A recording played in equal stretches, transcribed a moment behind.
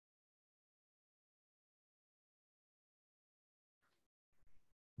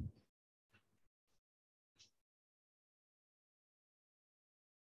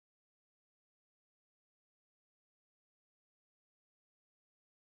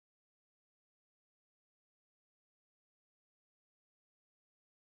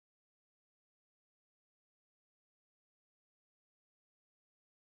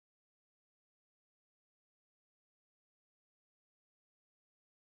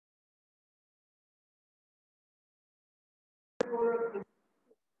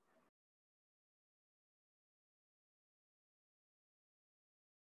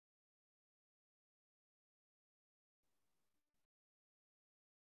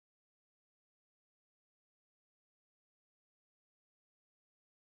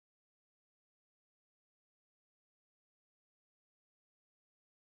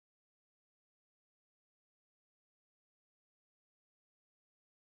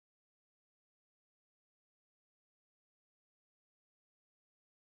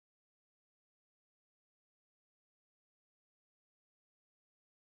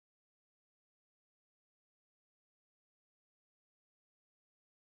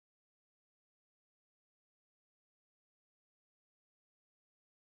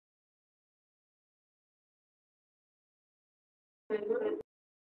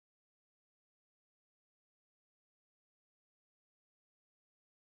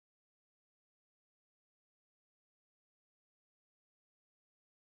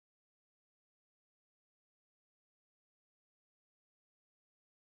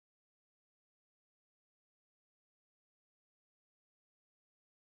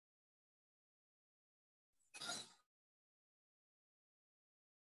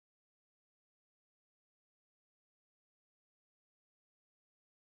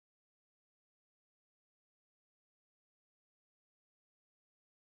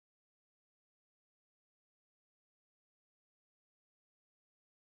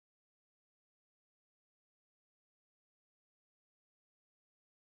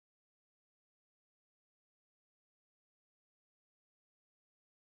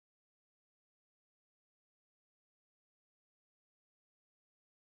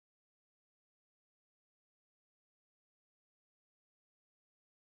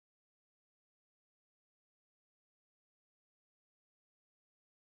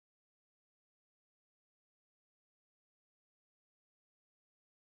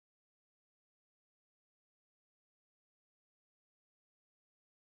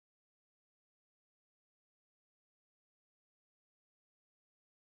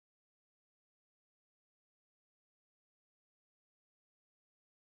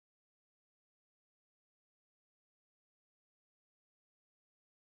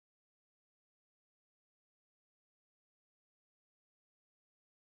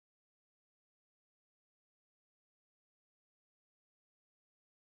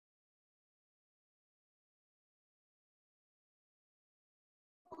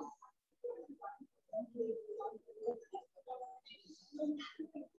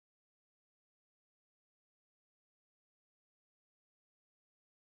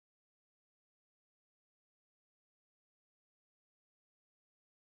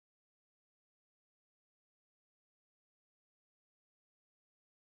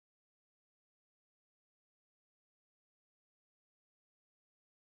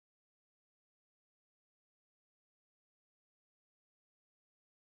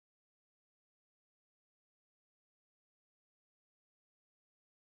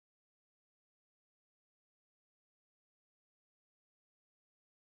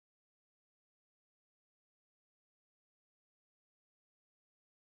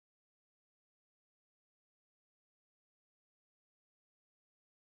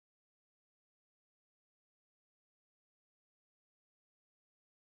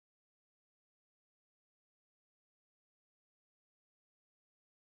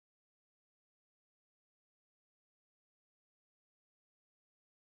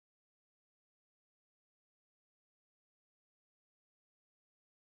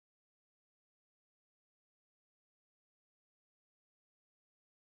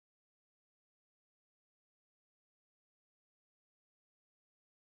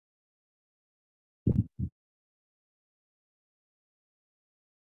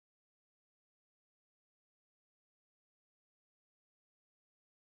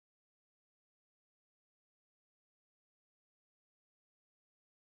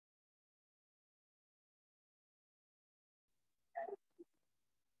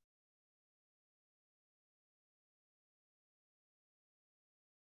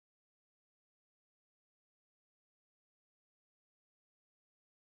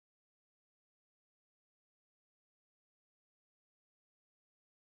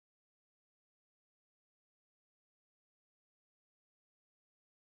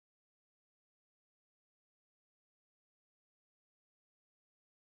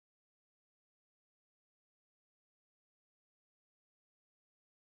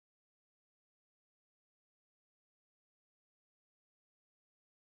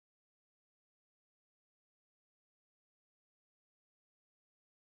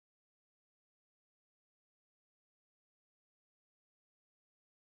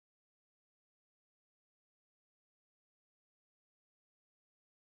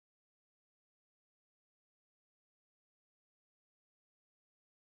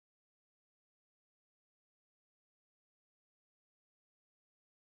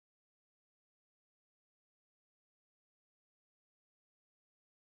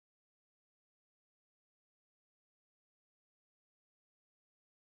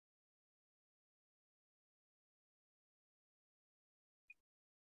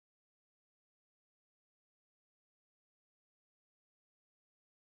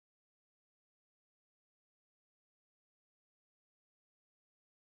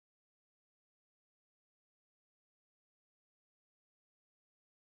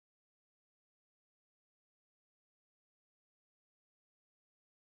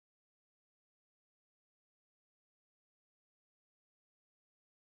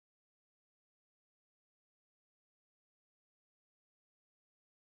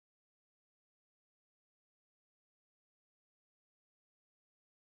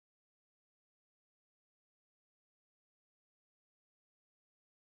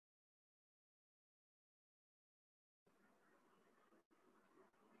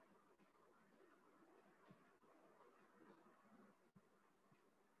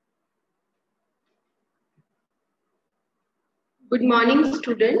Good morning,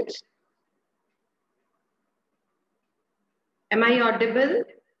 students. Am I audible?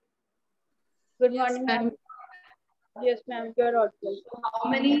 Good morning, ma'am. Yes, ma'am. You are audible. How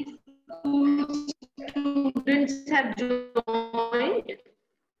many school students have joined?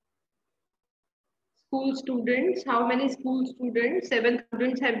 School students, how many school students? 7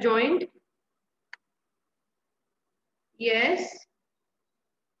 students have joined? Yes.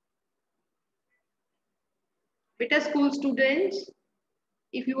 Beta school students,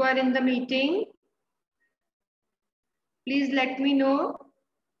 if you are in the meeting, please let me know.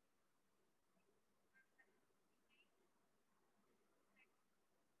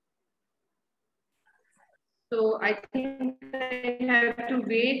 So I think I have to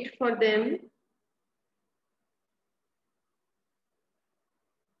wait for them.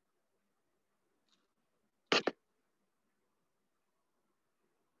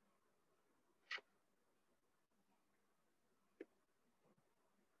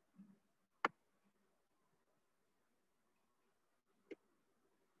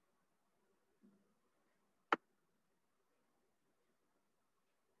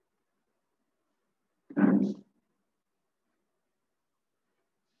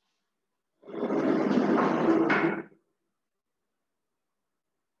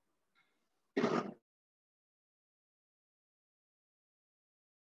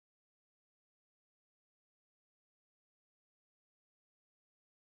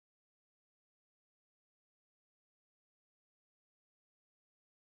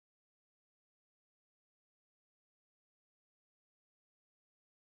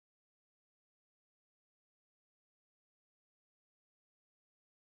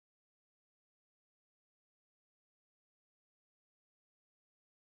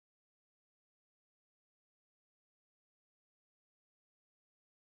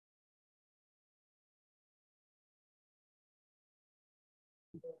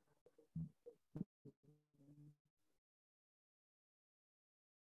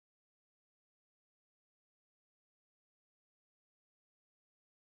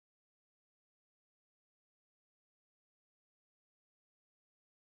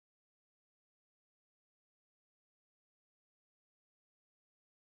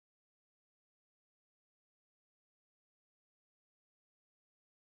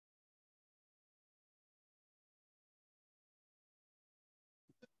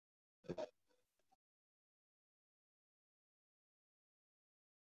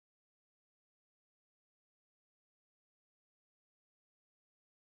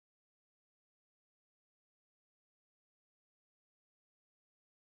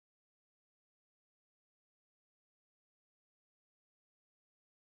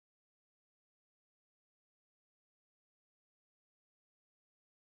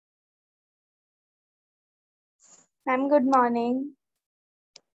 Ma'am, good morning.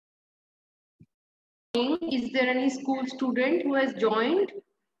 Is there any school student who has joined?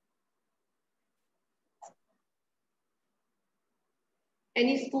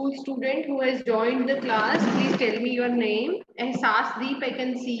 Any school student who has joined the class, please tell me your name. Ehsasdeep, I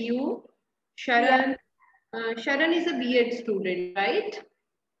can see you. Sharan, Sharan is a B.Ed student, right?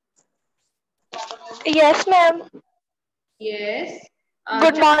 Yes, ma'am. Yes.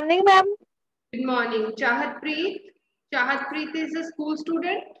 Good morning, ma'am. Good morning. Chahatpreet. Chahatpreet is a school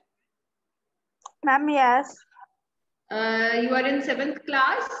student. Ma'am, yes. You are in 7th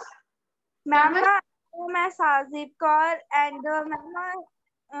class. Ma'am, I'm Sazib Kaur and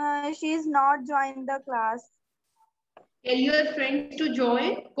ma'am, she's not joined the class. Tell your friends to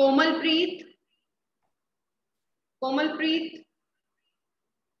join. Komalpreet. Komalpreet.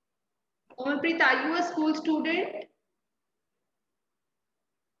 Komalpreet, are you a school student?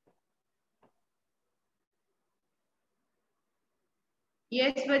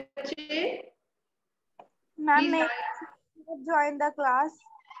 Yes, bache. Ma'am, Please. may join the class.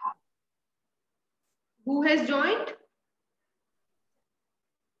 Who has joined?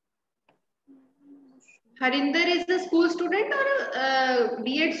 Harinder is a school student or a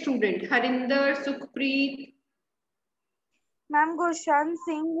B.Ed student? Harinder, Sukhpreet. Ma'am, Gulshan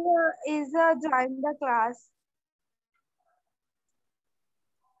Singh is joined the class.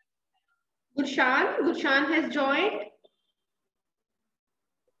 Gurshan has joined.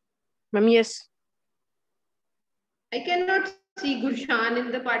 Ma'am, yes. I cannot see Gurshan in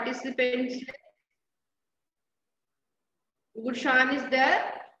the participants. Gurshan is there.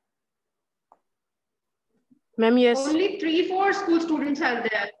 Ma'am, yes. Only 3-4 school students are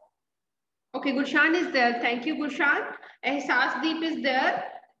there. Okay, Gurshan is there. Thank you, Gurshan. Ehsasdeep is there.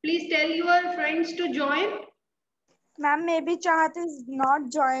 Please tell your friends to join. Ma'am, maybe Chahat is not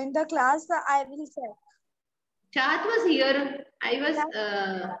joined the class. I will check. Chahat was here. I was.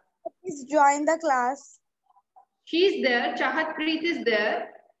 Please join the class. She's there. Chahat Preet is there.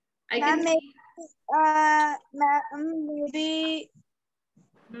 I can Ma'am, see. maybe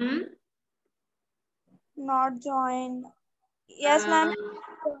Hmm? not join. Yes, ma'am.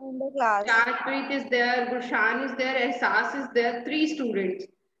 Join the class. Chahat is there. Gulshan is there. Ehsas is there. 3 students.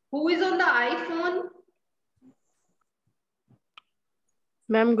 Who is on the iPhone?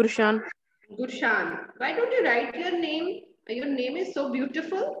 Ma'am Gurshan. Gulshan. Why don't you write your name? Your name is so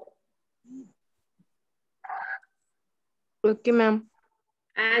beautiful. Okay, ma'am.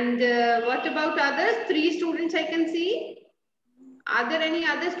 And what about others? 3 students I can see. Are there any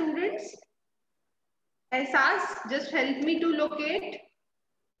other students? Ehsas, just help me to locate.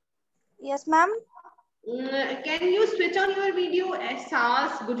 Yes, ma'am. Can you switch on your video,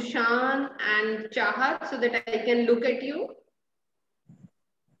 Ehsas, Gulshan, and Chahat, so that I can look at you?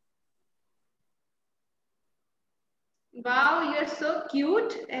 Wow, you're so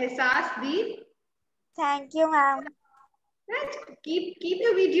cute, Ehsas Deep. Thank you, ma'am. Right. Keep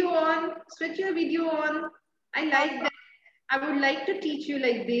your video on. Switch your video on. I like that. I would like to teach you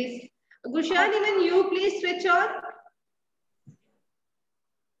like this. Gulshan, even you please switch on.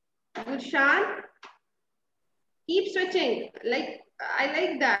 Gulshan, keep switching. Like I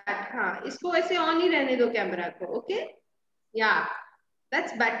like that. हाँ, इसको ऐसे on ही रहने दो camera को. Okay? Yeah,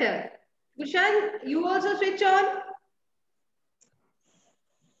 that's better. Gulshan, you also switch on.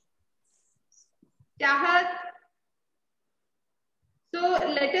 Chahat. So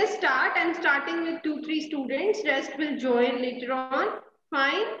let us start. I'm starting with 2-3 students. Rest will join later on.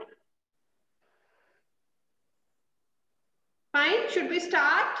 Fine. Fine. Should we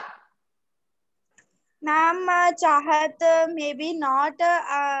start? Ma'am, Chahat maybe not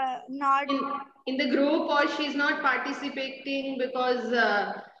In the group, or she's not participating because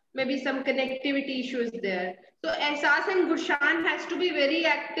maybe some connectivity issues there. So Ehsas and Gulshan has to be very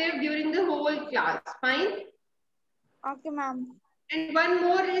active during the whole class. Fine. Okay, ma'am. And one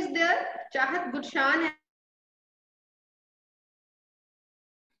more is there. Chahat, Gulshan.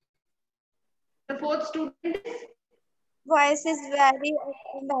 The 4th student is. Voice is very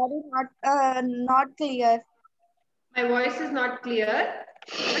not clear. My voice is not clear,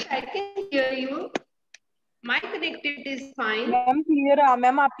 but I can hear you. My connectivity is fine. Ma'am clear है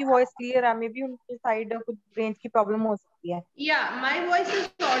ma'am आपकी voice clear है may be उनके side कुछ range की problem हो सकती है Yeah, my voice is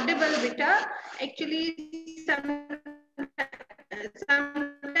audible, beta. Actually, sometimes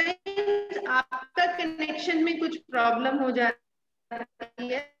आपका connection में कुछ problem हो जाती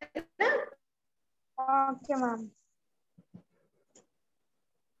है ना? Okay, ma'am.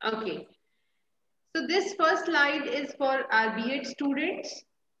 Okay. So this first slide is for our B.Ed students.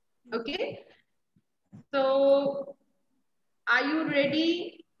 Okay. So are you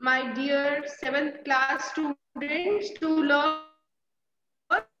ready, my dear 7th class students, to learn?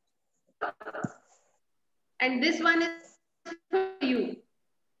 And this one is for you.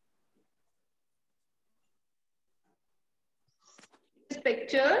 This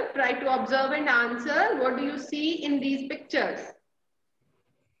picture, try to observe and answer. What do you see in these pictures?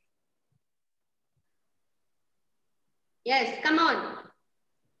 Yes, come on.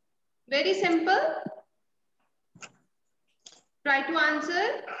 Very simple. Try to answer.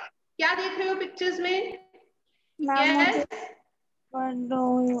 क्या देख रहे हो pictures में? Yes. What do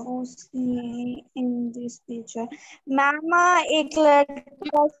you see in this picture? Ma'am एक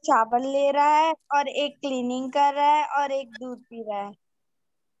लड़का चावल ले रहा है और एक क्लीनिंग कर रहा है और एक दूध पी रहा है.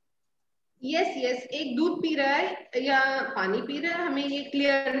 Yes, yes. एक दूध पी रहा है या पानी पी रहा है हमें ये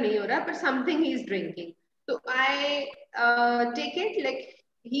clear नहीं हो रहा पर something he is drinking. So I take it like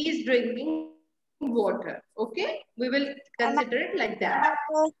he is drinking water. Okay, we will consider it like that.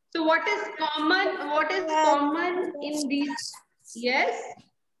 So what is common? What is common in these? Yes.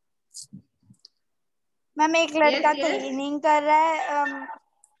 Ma'am एक लड़का Yes, yes. Cleaning कर रहा है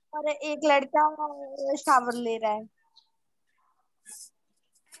और एक लड़का shower ले रहा है.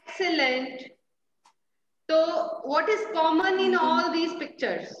 Excellent. So what is common in all these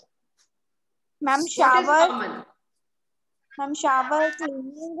pictures? Ma'am What is shower. common? Ma'am shower,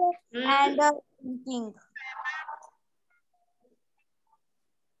 cleaning and drinking.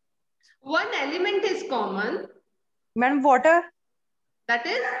 One element is common. Ma'am water That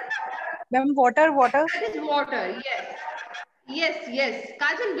is? Ma'am water That is water. Yes. Yes, yes.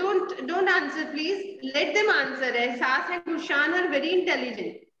 Kajal, don't answer, please. Let them answer. Ehsas and Gulshan are very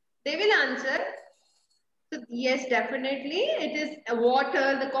intelligent. They will answer. So yes, definitely, it is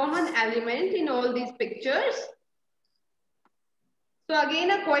water, the common element in all these pictures. So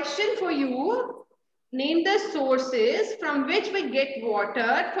again, a question for you. Name the sources from which we get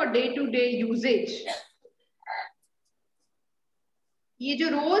water for day-to-day usage. ये जो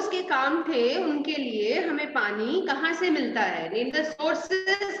रोज के काम थे उनके लिए हमें पानी कहाँ से मिलता है? Name the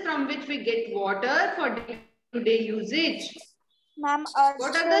sources from which we get water for day to day usage. Ma'am earth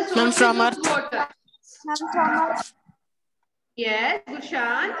What are से। the ma'am sources from of earth. water? Ma'am from earth. Yes,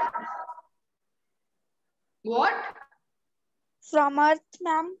 Gushan. What? From earth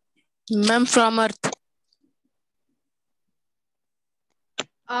ma'am. Ma'am from earth.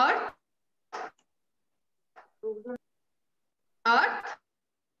 Earth? Earth?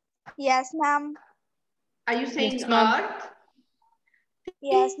 Yes ma'am. Are you saying Yes, ma'am. earth?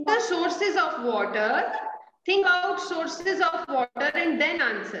 Yes Think the ma'am. sources of water. Think about sources of water and then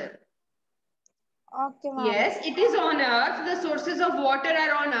answer. Okay ma'am. Yes, it is on earth. The sources of water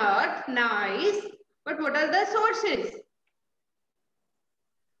are on earth. Nice. But what are the sources?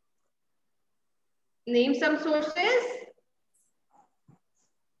 Name some sources.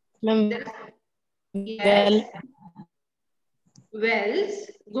 Ma'am Yes. Well. Wells.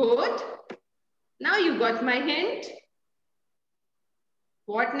 Good. Now you got my hint.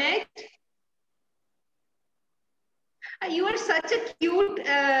 What next? You are such a cute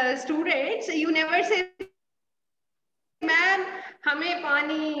student. So you never say, ma'am हमें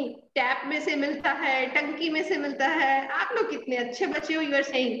पानी tap में से मिलता है, टंकी में से मिलता है. आप लोग कितने अच्छे बच्चे हो. You are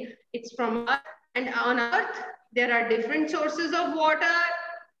saying it's from earth, and on earth there are different sources of water.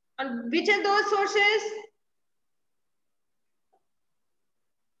 And which are those sources?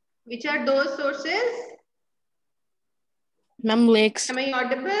 Which are those sources? Ma'am lakes. Am I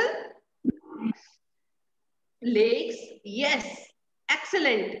audible? Lakes. Yes.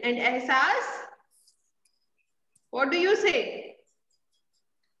 Excellent. And ehsas? What do you say?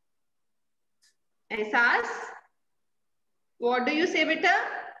 Ehsas? What do you say, beta?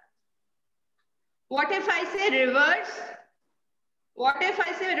 What if I say rivers? What if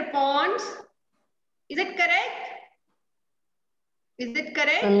I say ponds? Is it correct? Is it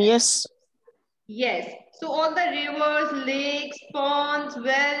correct? Yes. Yes. So all the rivers, lakes, ponds,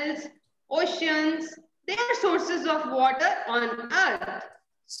 wells, oceans, they are sources of water on earth.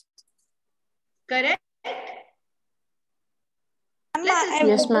 Correct?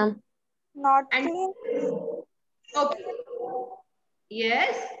 Yes, ma'am. Not And okay.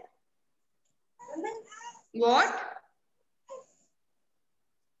 Yes. What?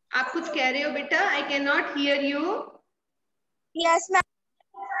 आप कुछ कह रहे हो बेटा? I cannot hear you. Yes ma'am.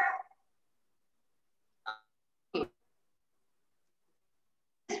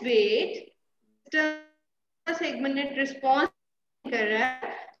 Wait. Just एक minute response कर रहा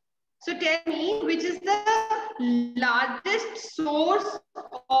है. So tell me, which is the largest source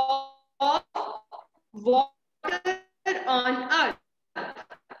of water on earth?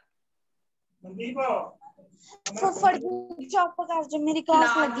 फुफड़ चौप कर जो मेरी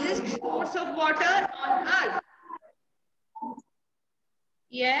क्लास लगी। Largest source of water on earth.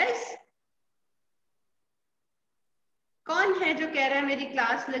 Yes. कौन है जो कह रहा है मेरी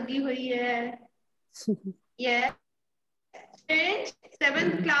क्लास लगी हुई है? Yes. Students,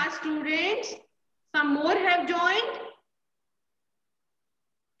 7th class students. Some more have joined.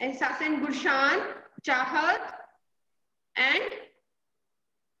 Ehsas and Gurshan, Chahat, and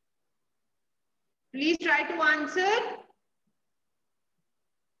please try to answer.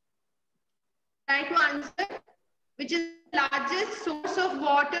 Try to answer. Which is the largest source of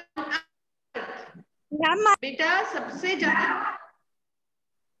water on earth? बेटा सबसे ज्यादा.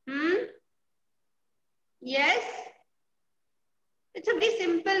 Yes. It's a very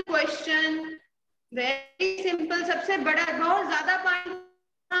simple question. Very simple. सबसे बड़ा बहुत ज्यादा पानी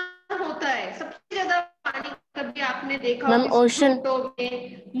कहाँ होता है? सबसे ज्यादा पानी कभी आपने देखा हो मैम ओशन. फोटो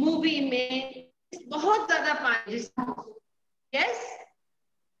में, मूवी में, बहुत ज्यादा पानी. Yes.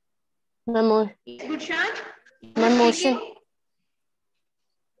 Ma'am Gulshan. Ma'am ocean.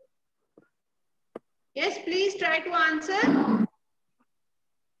 Yes, please try to answer.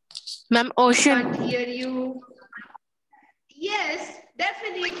 Ma'am ocean. Can't hear you. Yes,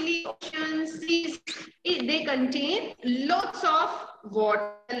 definitely oceans, seas, they contain lots of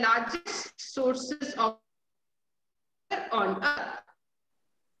water, the largest sources of water on earth.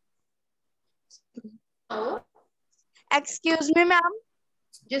 So, excuse me ma'am.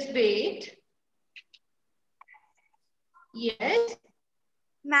 just wait. Yes.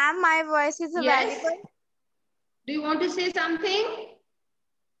 Ma'am my voice is Yes. Available. Do you want to say something?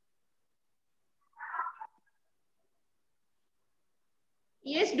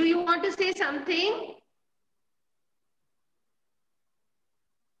 Yes, do you want to say something?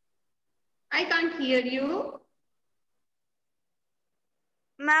 I can't hear you.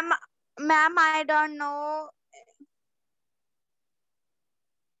 Ma'am I don't know.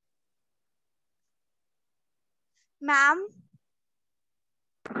 Ma'am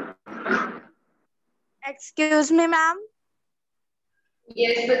Excuse me, ma'am.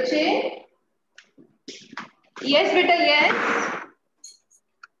 Yes, बच्चे. Yes, beta. Yes.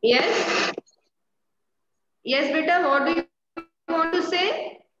 Yes. Yes, beta. What do you want to say?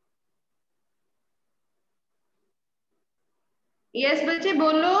 Yes, बच्चे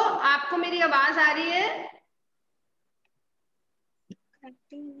बोलो. आपको मेरी आवाज आ रही है?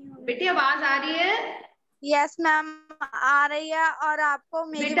 बेटी आवाज आ रही है? यस मैम आ रही है और आपको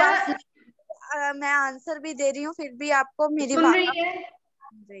मेरी बेटा बात मैं आंसर भी दे रही हूँ फिर भी आपको मेरी सुन बात रही है?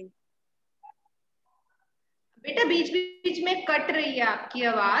 बेटा बीच बीच में कट रही है आपकी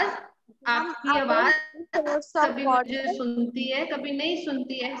आवाज. मैम आपकी अवर आवाज सोर्स ऑफ कभी मुझे वाटर. सुनती है, कभी नहीं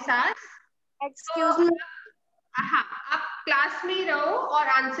सुनती है. एहसास. तो एक्सक्यूज मी. हाँ, आप क्लास में ही रहो और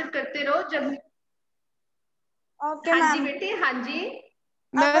आंसर करते रहो जब. ओके हाँ जी मैम. बेटे, हाँ जी.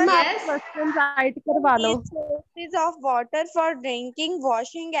 मैम आप यस. क्वेश्चन राइट करवा लो. Sources of water for drinking,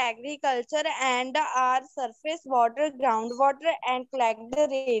 washing, agriculture, and are surface water, groundwater, and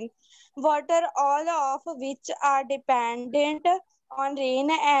collected rain water, all of which are dependent on rain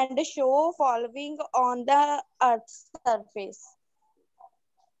and show following on the earth's surface.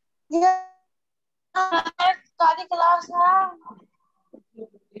 Class है.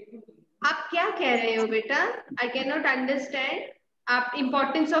 आप क्या कह रहे हो बेटा? I can not understand. आप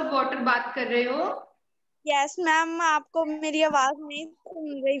importance of water बात कर रहे हो? यस मैम आपको मेरी आवाज नहीं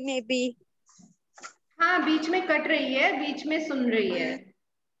सुन रही मे बी. हाँ, बीच में कट रही है, बीच में सुन रही है.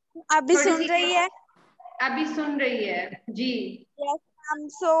 अभी थोड़ी सुन सी. रही है. अभी सुन रही है जी. Yes, ma'am.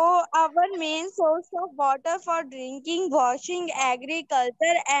 So our main source of water for drinking, washing,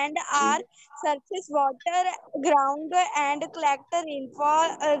 agriculture, and our surface water, ground and collect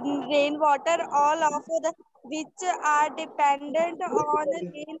rainfall, rainwater, all of the which are dependent on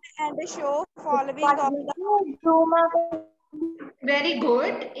rain and show following on the. Very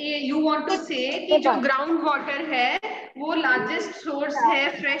good. You want to से कि जो ground water है वो largest source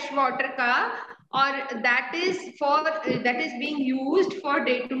है fresh water का, और that is being used for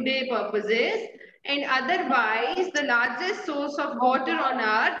day to day purposes, and otherwise the largest source of water on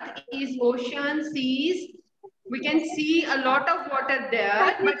earth is ocean, seas. We can see a lot of water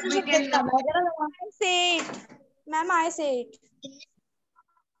there, but we can. I say it, ma'am. I say it.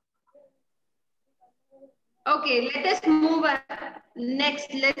 Okay, let us move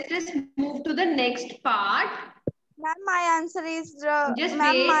next. Let us move to the next part. Ma'am, my answer is Just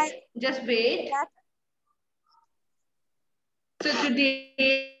ma'am. My wait. Just wait. So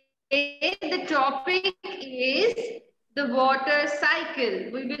today the topic is the water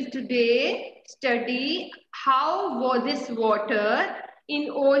cycle. We will today study how this water in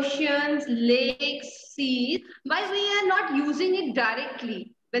oceans, lakes, seas, why we are not using it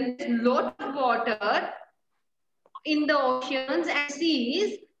directly. When there's a lot of water in the oceans and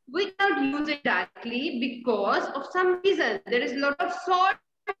seas, we cannot use it directly because of some reason. There is a lot of salt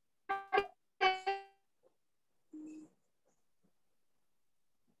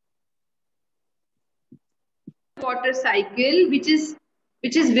water cycle, which is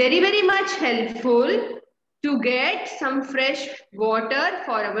very much helpful to get some fresh water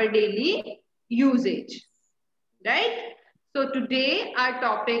for our daily usage, right? So today our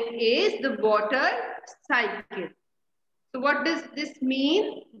topic is the water cycle. So what does this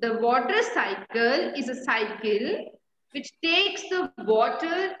mean? The water cycle is a cycle which takes the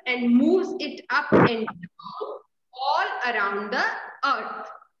water and moves it up and down all around the earth.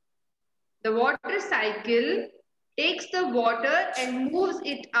 The water cycle takes the water and moves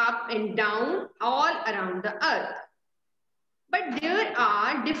it up and down all around the earth. But there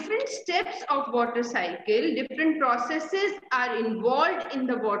are different steps of water cycle, different processes are involved in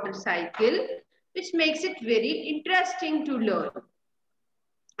the water cycle, which makes it very interesting to learn.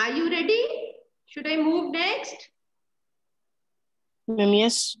 Are you ready? Should I move next?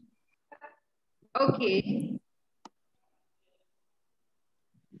 Yes. Okay.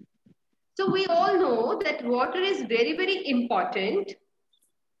 So we all know that water is very important,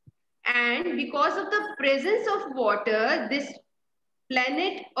 and because of the presence of water, this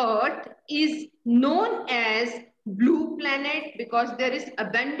planet Earth is known as blue planet because there is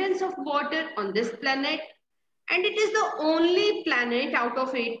abundance of water on this planet, and it is the only planet out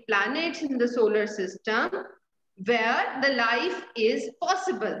of 8 planets in the solar system where the life is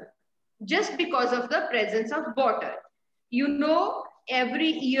possible just because of the presence of water. You know, every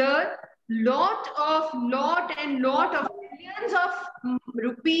year lot of millions of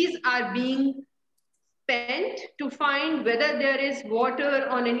rupees are being spent to find whether there is water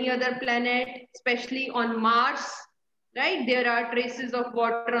on any other planet, especially on Mars, right? There are traces of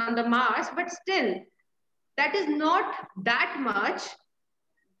water on the Mars, but still that is not that much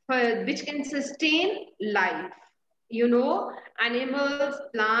which can sustain life. You know, animals,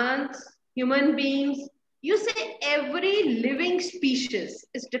 plants, human beings. You say every living species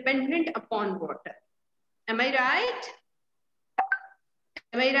is dependent upon water. Am I right?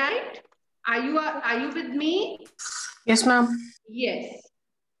 Am I right? Are you with me? Yes, ma'am. Yes.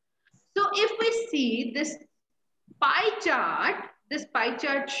 So if we see this pie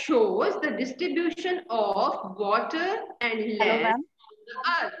chart shows the distribution of water and hello land ma'am on the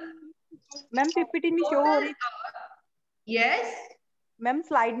earth. Ma'am PPT नहीं show हो रही Yes. Ma'am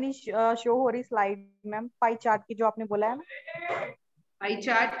slide नहीं show हो रही slide ma'am pie chart की जो आपने बोला है Pie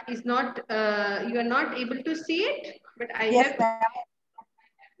chart is not, you are not able to see it, but I yes have, ma'am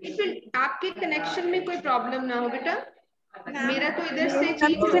it will, आपके कनेक्शन में कोई प्रॉब्लम ना हो बेटा. मेरा तो इधर से मैम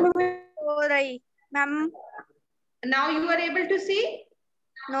ठीक किसी है. ने हो रही ma'am. Now you are able to see?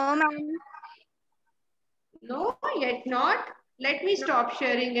 No ma'am. No, yet not. Let me stop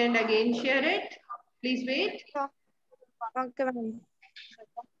sharing and again share it. Please wait. Okay ma'am.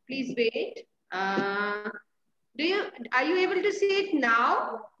 Please wait. Are you able to see it now?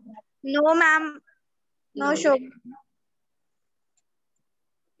 No ma'am. No No, show.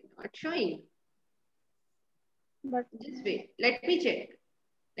 not showing. But Just wait. Let me check.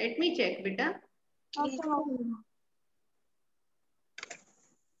 Let me check, beta.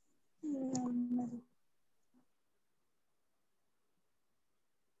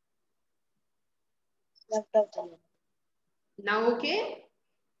 Now okay?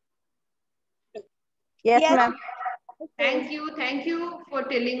 Yes Yes. Ma'am Thank you for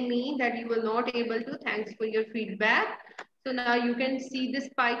telling me that you were not able to. Thanks for your feedback. So now you can see this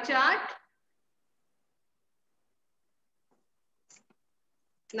pie chart.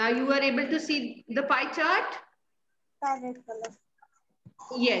 Now you are able to see the pie chart?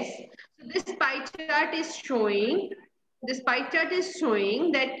 Yes. So this pie chart is showing,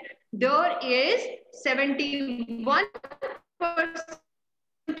 that there is 71%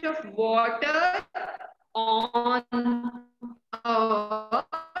 of water on Earth.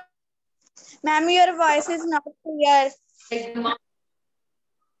 Ma'am, your voice is not clear.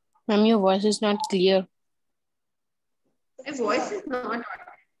 Ma'am, your voice is not clear. My voice is not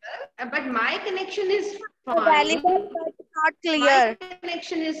audible, but my connection is fine. Available but not My clear.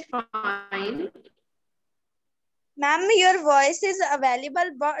 connection is fine. Ma'am, your voice is available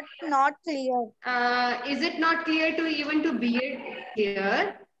but not clear. Is it not clear to even to be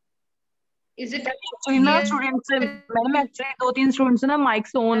here? Is it actually ना students madam actually दो तीन students ना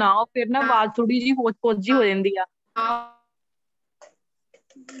mics on आ फिर ना आवाज थोड़ी जी पोजी हो जाती है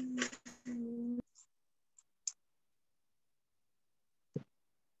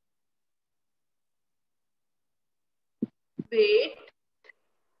wait?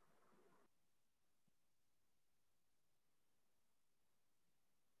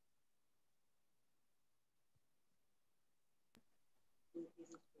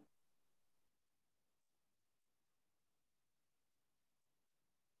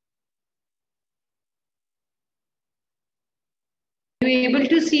 Are you able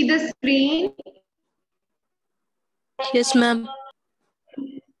to see the screen? Yes, ma'am.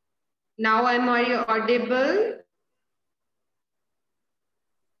 Now am I audible?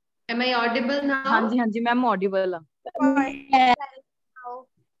 Am I audible now? हाँ जी ma'am Audible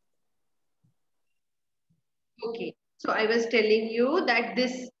Okay, so I was telling you that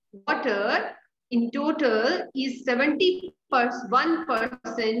this water in total is 71%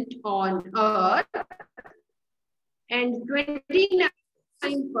 on Earth and 29%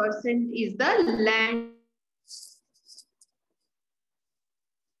 is the land,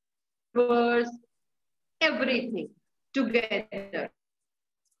 rivers, everything together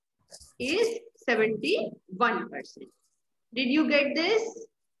is 71%. Did you get this?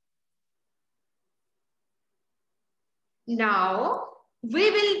 Now we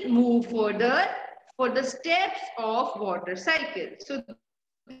will move further for the steps of water cycle. So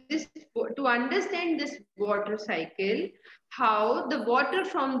this, to understand this water cycle, how the water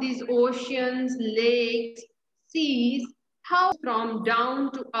from these oceans, lakes, seas, how from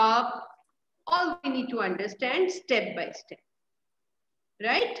down to up, all we need to understand step by step.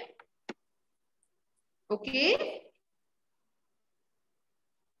 Right? Okay?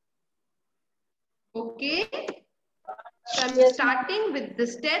 Okay? So I'm starting with the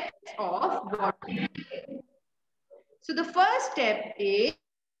steps of water. So the first step is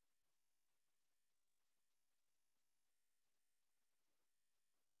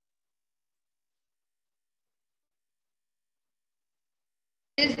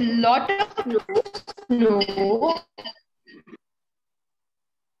lot of snow,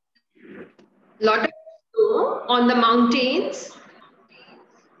 lot of snow on the mountains.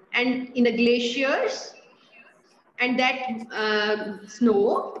 and in the glaciers, and that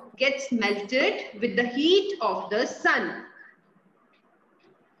snow gets melted with the heat of the sun.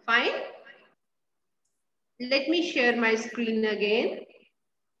 Fine. Let me share my screen again.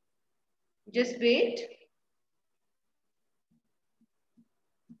 Just wait.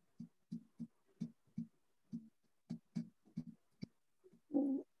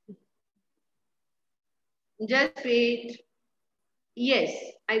 Just wait. Yes,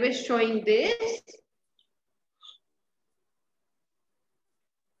 I was showing this.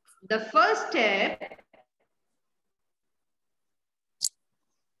 The first step,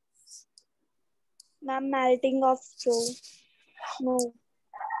 Ma'am, melting of snow.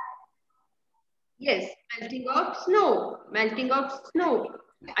 yes, melting of snow. Melting of snow.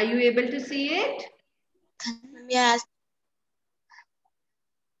 Are you able to see it? Yes.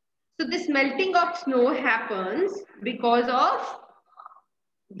 So this melting of snow happens because of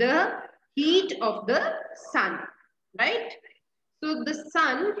the heat of the sun, right? So the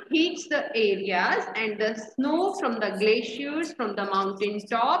sun heats the areas and the snow from the glaciers, from the mountain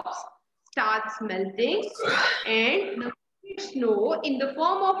tops starts melting, and the snow in the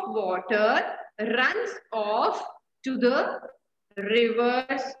form of water runs off to the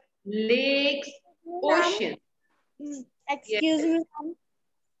rivers, lakes, Ma'am, oceans. excuse me, ma'am.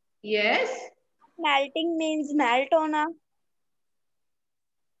 Yes. Melting means melt होना.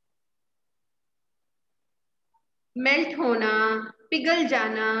 Melt होना, पिघल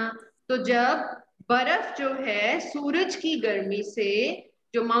जाना. तो जब बर्फ जो है सूरज की गर्मी से,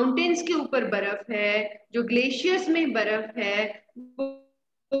 जो माउंटेन्स के ऊपर बर्फ है, जो ग्लेशियर्स में बर्फ है,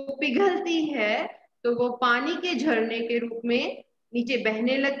 वो पिघलती है, तो वो पानी के झरने के रूप में नीचे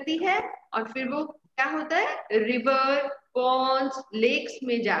बहने लगती है, और फिर वो क्या होता है, रिवर, पॉन्ड्स, लेक्स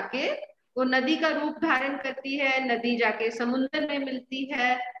में जाके वो नदी का रूप धारण करती है, नदी जाके समुद्र में मिलती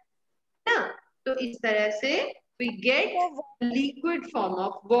है ना. तो इस तरह से we get liquid form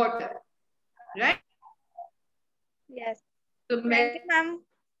of water, right? Yes. So Thank you, ma'am.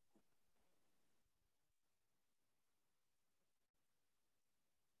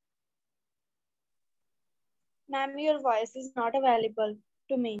 Ma'am, your voice is not available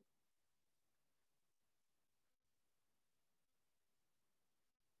to me.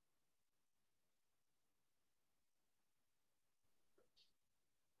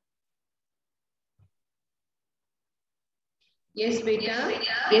 yes beta,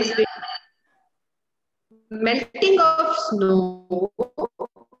 yes beta. Melting of snow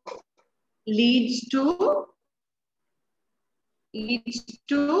leads to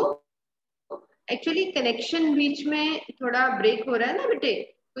actually connection बीच में थोड़ा break हो रहा है ना बेटे,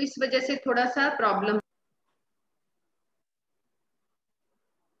 तो इस वजह से थोड़ा सा प्रॉब्लम.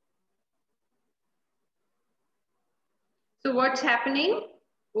 So what's happening?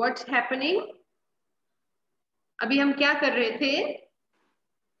 अभी हम क्या कर रहे थे?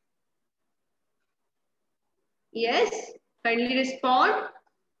 Yes, kindly respond.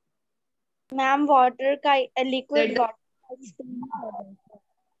 Ma'am, water का liquid That water.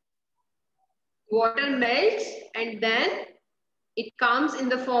 water melts and then it comes in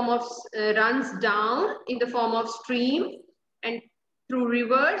the form of runs down in the form of stream, and through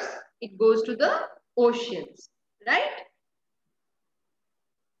rivers it goes to the oceans, right?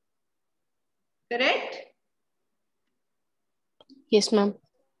 Correct? Yes, ma'am.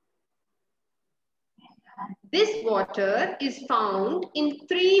 This water is found in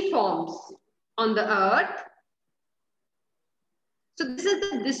three forms on the earth. So this is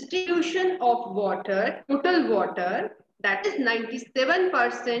the distribution of water, total water, that is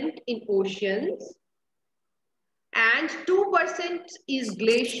 97% in oceans, and 2% is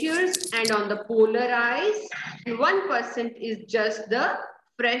glaciers and on the polar ice, and 1% is just the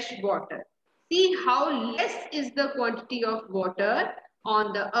fresh water. See how less is the quantity of water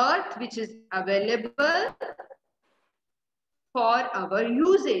on the earth which is available for our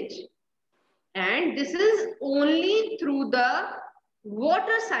usage. And this is only through the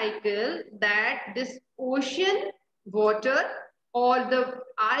water cycle that this ocean water or the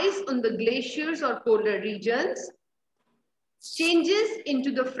ice on the glaciers or polar regions changes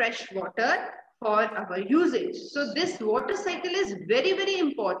into the fresh water for our usage. So this water cycle is very, very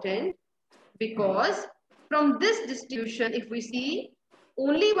important, because from this distribution, if we see,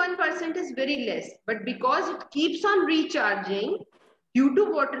 only 1% is very less, but because it keeps on recharging due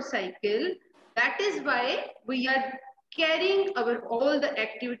to water cycle, that is why we are carrying our all the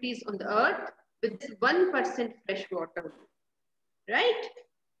activities on the earth with this 1% fresh water, right?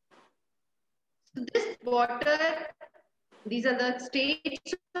 So this water, these are the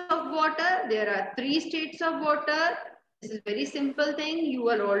states of water. There are 3 states of water. This is very simple thing. You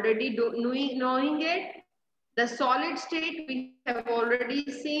are already knowing it. The solid state we have already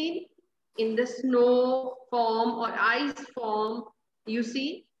seen. In the snow form or ice form, you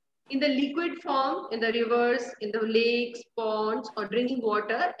see. In the liquid form, in the rivers, in the lakes, ponds, or drinking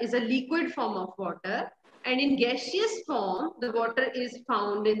water is a liquid form of water. And in gaseous form, the water is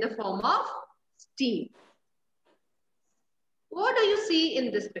found in the form of steam. What do you see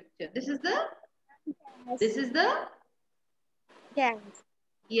in this picture? This is the Gas.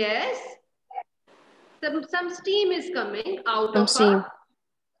 yes. Some steam is coming out Some of steam. a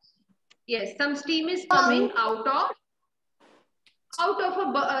yes. Some steam is coming out of a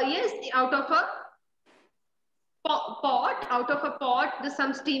pot. Out of a pot,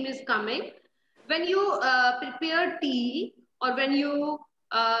 some steam is coming. When you prepare tea, or when you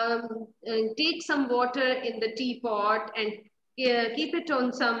take some water in the teapot and keep it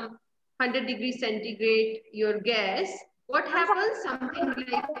on some 100 degrees centigrade, your gas, what happens? Something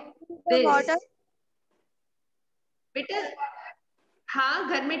like The this. water. बेटा हाँ,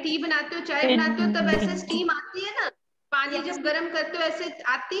 घर में T बनाते हो, चाय बनाते हो, तब ऐसे स्टीम आती है ना, पानी जब गर्म करते हो ऐसे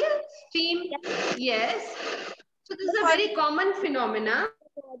आती है steam. Yes. So this is a very common phenomena.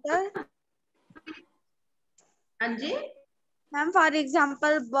 Anji? Ma'am, for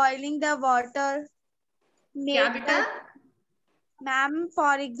example, boiling the water. क्या बेटा? Ma'am,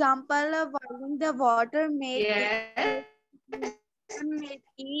 for example, boiling the water made Yes.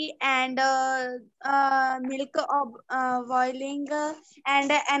 tea and milk of boiling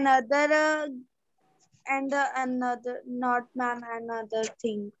and another not ma'am, another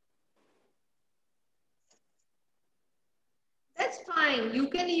thing. That's fine. You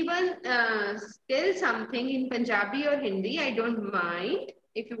can even tell something in Punjabi or Hindi. I don't mind.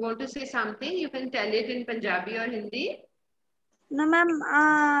 If you want to say something, you can tell it in Punjabi or Hindi. No, ma'am.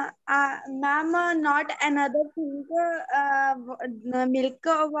 Ma'am, not another thing. Milk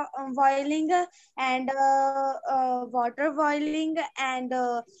boiling and water boiling and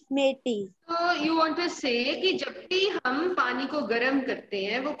tea. So you want to say कि जब भी हम पानी को गर्म करते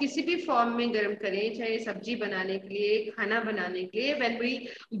हैं, वो किसी भी फॉर्म में गर्म करें, चाहे सब्जी बनाने के लिए, खाना बनाने के लिए, when we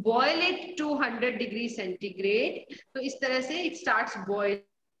boil it to 100 degrees centigrade, तो इस तरह से it starts boiling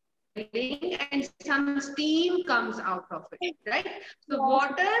and some steam comes out of it, right? So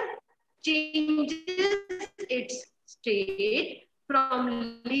water changes its state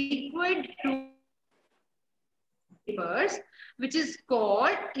from liquid to vapors, which is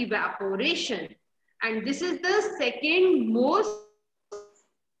called evaporation. And this is the second most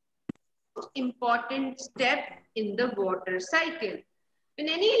important step in the water cycle. When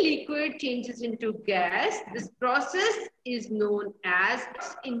any liquid changes into gas, this process is known as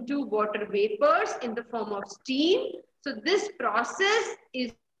into water vapors in the form of steam. So this process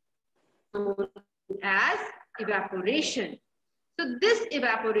is known as evaporation. So this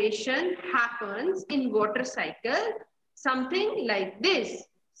evaporation happens in water cycle, something like this.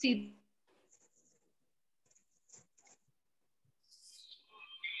 See,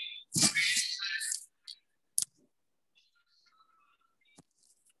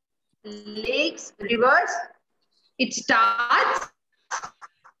 lakes, rivers, it starts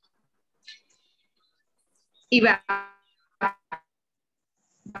evaporating,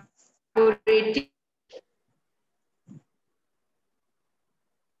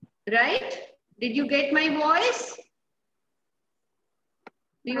 right? Did you get my voice?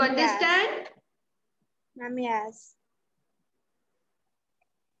 Do you understand? Ma'am, yes.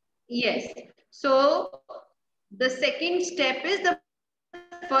 Yes. So the second step is, the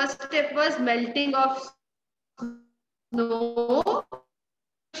first step was melting of snow.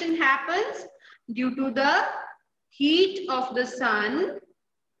 Happens due to the heat of the sun.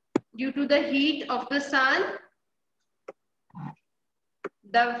 Due to the heat of the sun,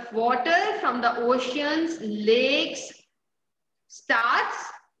 the water from the oceans, lakes starts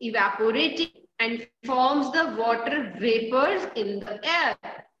evaporating and forms the water vapors in the air.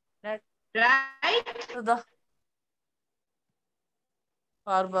 Right?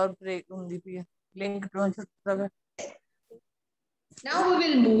 Now we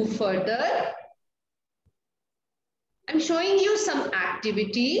will move further. I'm showing you some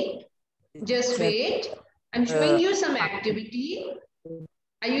activity. Just wait. I'm showing you some activity.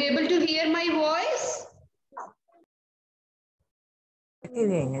 Are you able to hear my voice?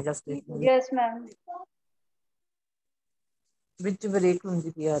 Yes, ma'am.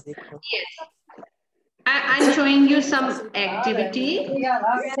 Yes. I'm showing you some activity.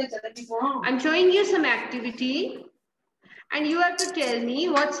 I'm showing you some activity. And you have to tell me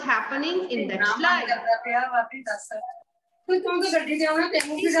what's happening in that slide. Please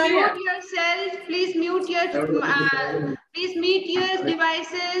mute yourself. Please mute your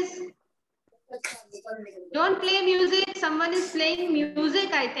devices. Don't play music. Someone is playing music,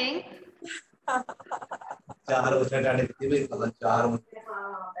 I think.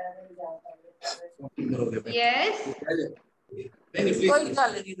 Yes.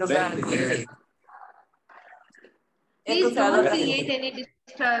 Please don't create any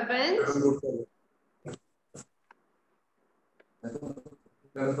disturbance.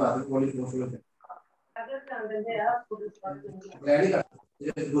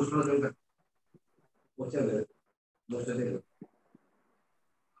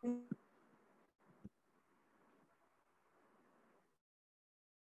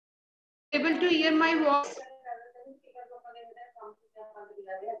 Able to hear my voice?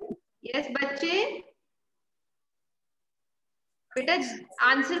 Yes, बच्चे बेटा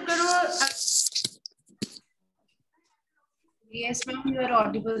answer करो. Yes, ma'am, you are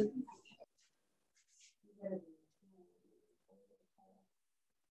audible.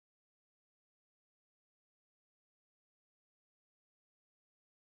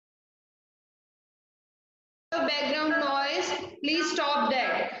 Background noise, please stop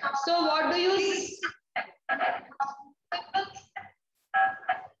that. So what do you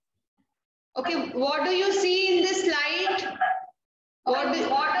okay, what do you see in this slide?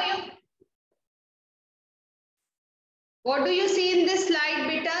 What do you see in this slide,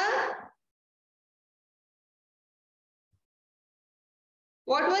 beta?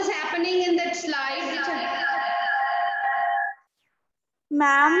 What was happening in that slide?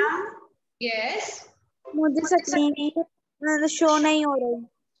 Ma'am Yes. मुझे screen show नहीं हो रही.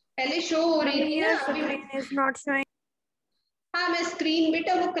 पहले show हो रही थी ना, screen is not showing. हाँ मैं स्क्रीन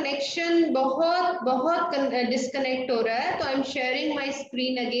बेटा वो कनेक्शन बहुत डिस्कनेक्ट हो रहा है, तो I am sharing my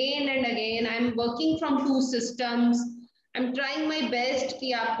screen again and again. I am working from 2 systems. I am trying my best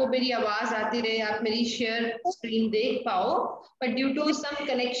कि आपको मेरी आवाज आती रहे, आप मेरी शेयर स्क्रीन देख पाओ, but due to some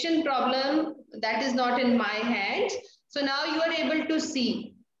connection problem that is not in my hands. So now you are able to C.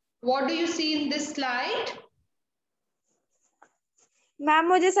 What do you see in this slide? Ma'am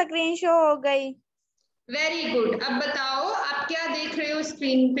मुझे स्क्रीन शो हो गई. Very good. अब बताओ आप क्या देख रहे हो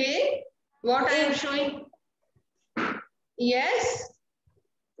स्क्रीन पे? What I am showing? Yes.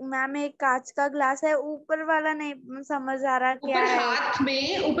 Ma'am एक कांच का ग्लास है, ऊपर वाला नहीं समझ आ रहा क्या है.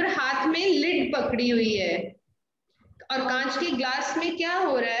 ऊपर हाथ में लिड पकड़ी हुई है, और कांच के ग्लास में क्या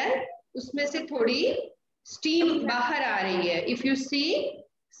हो रहा है, उसमें से थोड़ी स्टीम बाहर आ रही है. If you see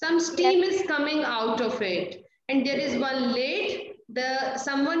some steam is coming out of it, and there is one lid.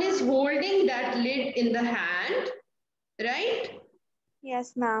 Someone is holding that lid in the hand, right? Yes,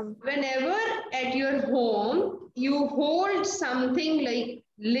 ma'am. Whenever at your home you hold something like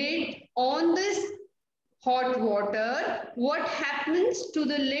lid on this hot water, what happens to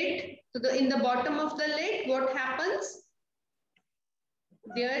the lid? In the bottom of the lid, what happens?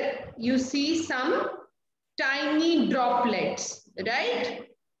 There you see some tiny droplets, right?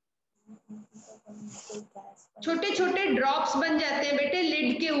 छोटे छोटे drops बन जाते हैं बेटे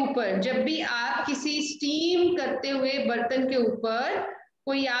lid के ऊपर. जब भी आप किसी स्टीम करते हुए बर्तन के ऊपर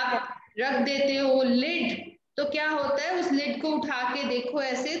कोई आप रख देते हो लिड, तो क्या होता है, उस लिड को उठा के देखो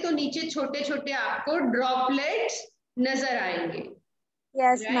ऐसे, तो नीचे छोटे छोटे आपको ड्रॉपलेट्स नजर आएंगे.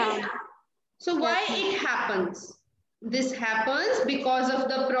 Yes, ma'am. So why it happens? This happens because of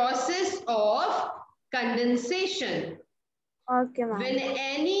the process of condensation. Okay, ma'am. When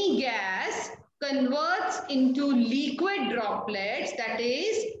any gas converts into liquid droplets, that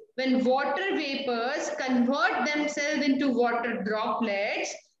is, when water vapors convert themselves into water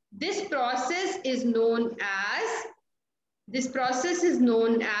droplets, this process is known as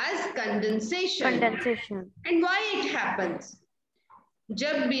condensation. And why it happens?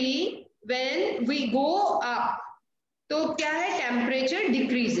 जब भी when we go up, तो क्या है, temperature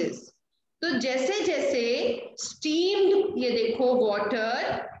decreases. तो जैसे जैसे steamed, ये देखो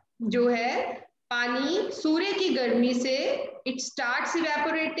वाटर जो है, पानी सूर्य की गर्मी से it starts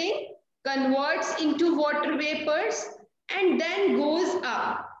evaporating, converts into water vapours and then goes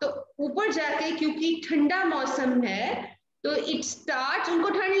up. तो ऊपर जाके क्योंकि ठंडा मौसम है, तो इट स्टार्ट, उनको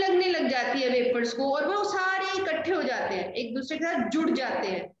ठंड लगने लग जाती है वेपर्स को, और वो सारे इकट्ठे हो जाते हैं, एक दूसरे के साथ जुड़ जाते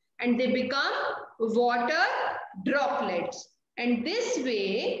हैं, and they become water droplets. And this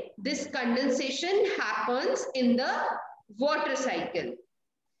way this condensation happens in the water cycle.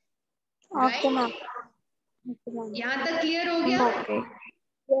 Okay, ma'am. यहाँ तक क्लियर हो गया?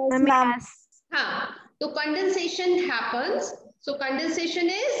 Yes, ma'am. हाँ, तो condensation happens. So condensation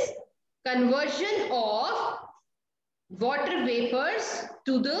is conversion of water vapors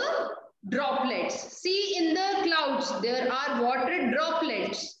to the droplets. See, in the clouds, there are water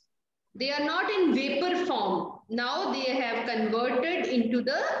droplets. They are not in vapor form. Now they have converted into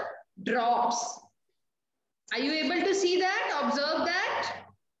the drops. Are you able to see that? Observe that?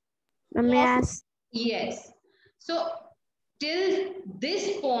 Yes. Yes. So till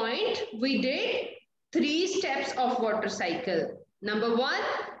this point, we did 3 steps of water cycle. Number 1,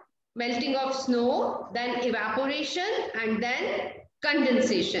 melting of snow, then evaporation, and then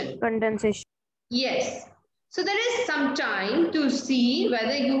condensation. Condensation. Yes. So there is some time to see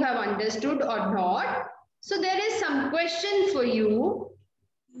whether you have understood or not. So there is some question for you.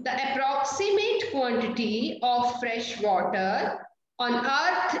 The approximate quantity of fresh water on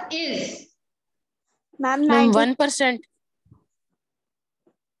earth is? Ma'am, Ma'am, 90. 1%.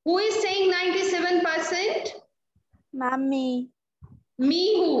 Who is saying 97%? Ma'am, me.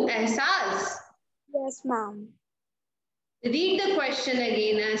 Me who? Ehsas. Yes, ma'am. Read the question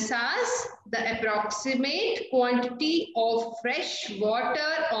again, Ehsas. The approximate quantity of fresh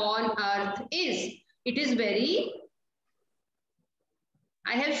water on earth is? It is very...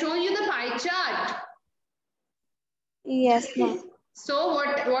 I have shown you the pie chart. Yes, ma'am. So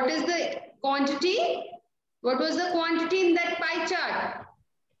what is the quantity? What was the quantity in that pie chart?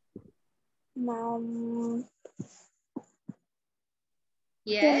 Ma'am.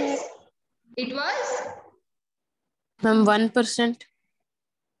 Yes, it was? Ma'am, 1%.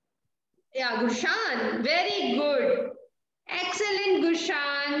 Yeah, Gushan, very good. Excellent,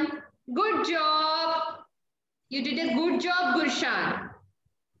 Gushan. Good job. You did a good job, Gushan.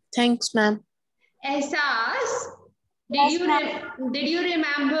 Thanks, ma'am. Ehsas, Yes, ma'am. did you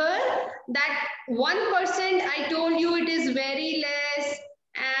remember that 1% I told you it is very less,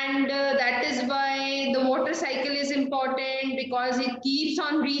 and that is why the water cycle is important because it keeps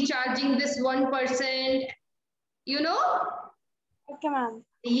on recharging this 1%. You know? Okay, ma'am.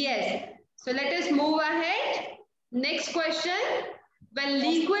 Yes. So let us move ahead. Next question. When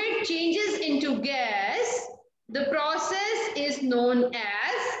liquid changes into gas, the process is known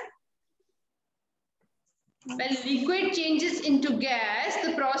as... When liquid changes into gas,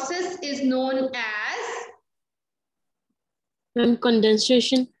 the process is known as... Ma'am,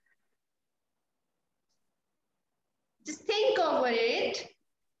 condensation. Just think over it.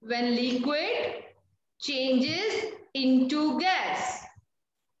 When liquid changes into gas.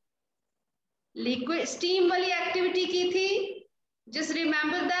 Liquid steam वाली activity की थी. Just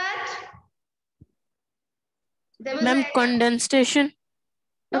remember that. There was Ma'am, condensation.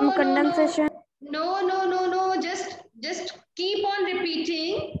 no, Condensation. no. Just keep on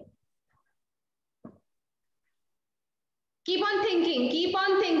repeating. Keep on thinking. Keep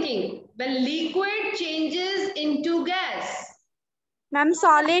on thinking. When liquid changes into gas. Ma'am,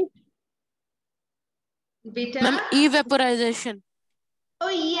 solid. Beta. Ma'am, evaporization. Oh,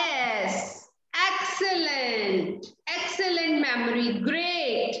 yes. Excellent. Excellent memory.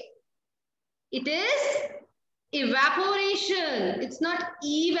 Great. It is evaporation. It's not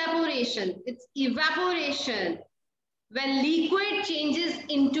evaporation. It's evaporation. When liquid changes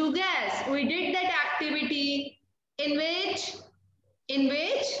into gas, we did that activity in which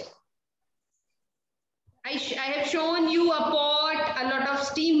I have shown you a pot, a lot of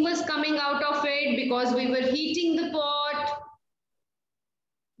steam was coming out of it because we were heating the pot.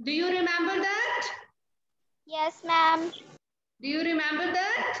 Do you remember that? Yes, ma'am. Do you remember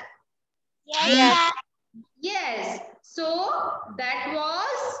that? Yes, ma'am. Yes. So that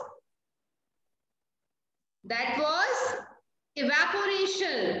was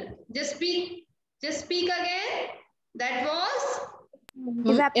evaporation. Just speak again. That was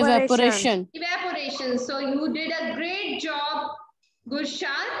Evaporation. evaporation. So you did a great job,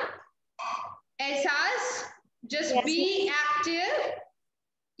 Gulshan. Esas, just Yes, be active.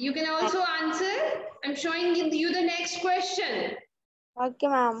 You can also answer. I'm showing you the next question. Okay,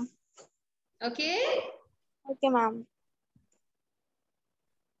 ma'am. Okay? Okay, ma'am.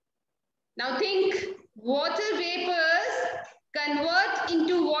 Now think, water vapors convert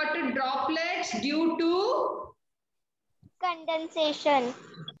into water droplets due to... Condensation.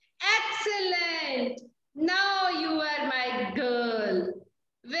 Excellent. Now you are my girl.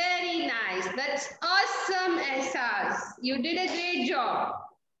 Very nice. That's awesome, Esas. You did a great job.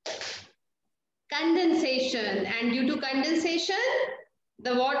 Condensation. And due to condensation,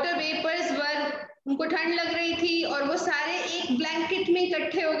 the water vapors were... उनको ठंड लग रही थी और वो सारे एक blanket में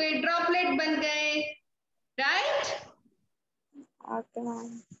इकट्ठे हो गए, ड्रॉपलेट बन गए. Right? Okay,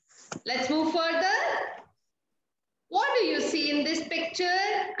 ma'am. Let's move further. What do you see in this picture?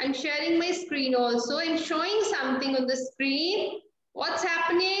 I'm sharing my screen also. I'm showing something on the screen. What's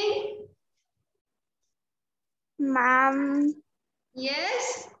happening? Ma'am.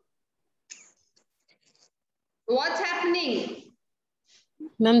 Yes? What's happening?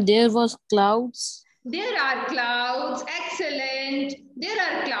 Ma'am, there was clouds. There are clouds. Excellent. There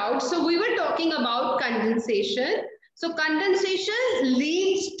are clouds. So we were talking about condensation. So condensation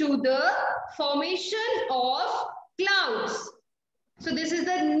leads to the formation of clouds. So this is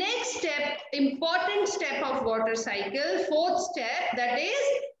the next step, important step of water cycle, fourth step, that is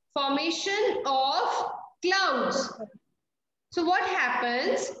formation of clouds. So what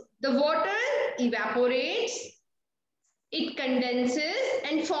happens? The water evaporates, it condenses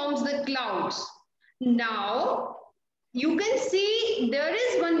and forms the clouds. Now, you can see there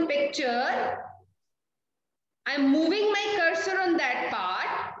is one picture. I'm moving my cursor on that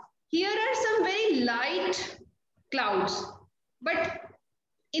part. Here are some very light clouds. But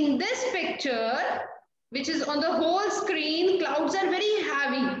in this picture, which is on the whole screen, clouds are very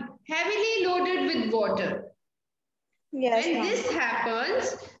heavy, heavily loaded with water. Yes, When ma'am. this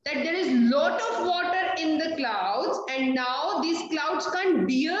happens, that there is lot of water in the clouds, and now these clouds can't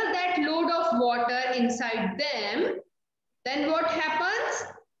bear that load of water inside them, then what happens?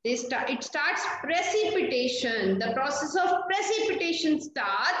 It starts precipitation. The process of precipitation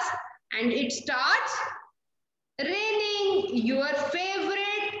starts, and it starts raining, your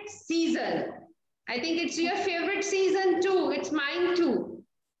favorite season. I think it's your favorite season too. It's mine too.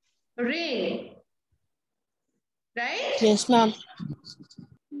 Rain, right? Yes, ma'am.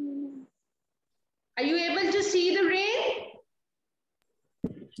 Are you able to see the rain?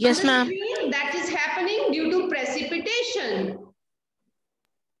 Yes, On the ma'am. screen, that is happening due to precipitation.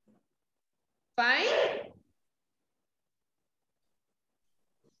 Fine?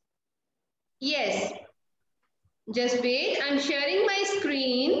 Yes. Just wait. I'm sharing my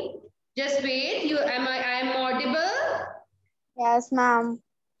screen. Just wait. I am audible? Yes, ma'am.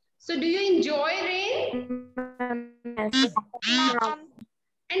 So do you enjoy rain? Yes, ma'am.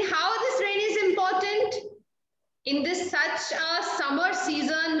 And how this rain is important? In this such a summer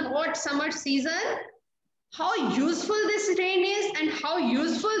season, hot summer season, how useful this rain is and how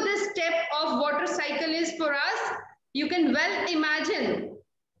useful this step of water cycle is for us, you can well imagine,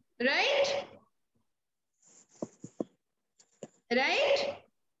 right? Right?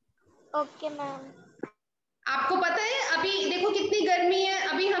 Okay, ma'am. आपको पता है अभी देखो कितनी गर्मी है,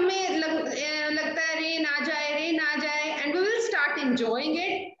 अभी हमें लगता है रेन आ जाए and we will start enjoying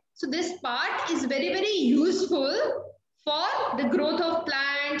it. So this part is very useful for the growth of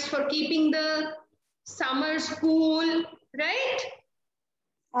plants, for keeping the summers cool, right?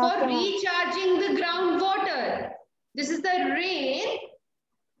 For Okay, ma'am. recharging the groundwater. This is the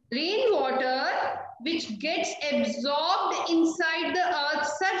rainwater which gets absorbed inside the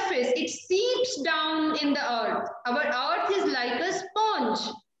earth's surface. It seeps down in the earth. Our earth is like a sponge.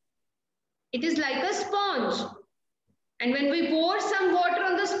 It is like a sponge. And when we pour some water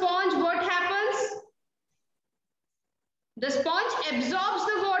on the sponge, what happens? The sponge absorbs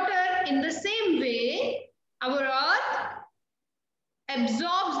the water. In the same way, our earth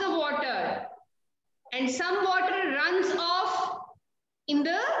absorbs the water. And some water runs off in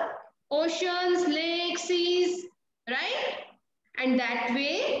the oceans, lakes, seas, right? And that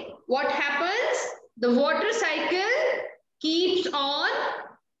way, what happens? The water cycle keeps on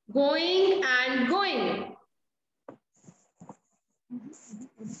going and going.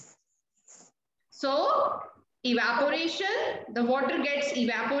 So, evaporation, the water gets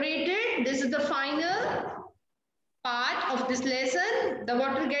evaporated. This is the final part of this lesson. The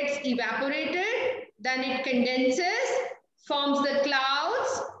water gets evaporated, then it condenses, forms the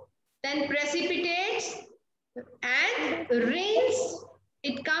clouds, then precipitates and rains.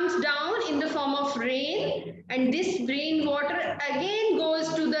 It comes down in the form of rain, and this rainwater again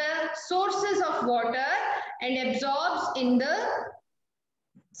goes to the sources of water and absorbs in the,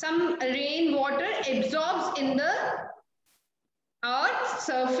 some rainwater absorbs in the earth's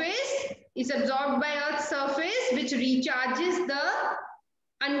surface, is absorbed by earth's surface, which recharges the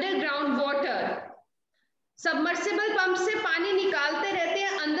underground water. Submersible pump से पानी निकालते रहते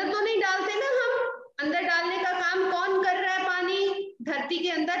हैं, अंदर तो नहीं डालते ना हम। अंदर डालने का काम कौन कर रहा है? पानी, धरती के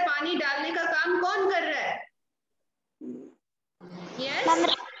अंदर पानी डालने का काम कौन कर रहा है?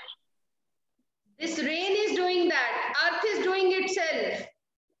 Yes, this rain is doing that. Earth is doing itself.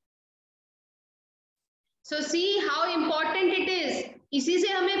 So see how important it is. इसी से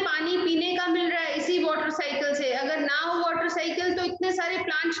हमें पानी पीने का मिल रहा है, इसी वाटर साइकिल से। अगर ना हो वाटर साइकिल तो इतने सारे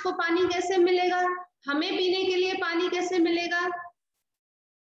प्लांट्स को पानी कैसे मिलेगा? हमें पीने के लिए पानी कैसे मिलेगा?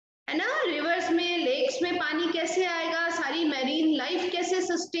 है ना? रिवर्स में, लेक्स में पानी कैसे आएगा? सारी मैरीन लाइफ कैसे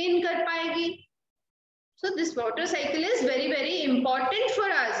सस्टेन कर पाएगी? So this water cycle is very important for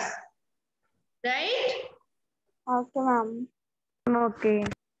us, right? Okay, ma'am. Okay.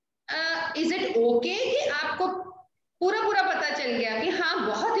 Is it okay कि आपको पूरा पूरा पता चल गया कि हाँ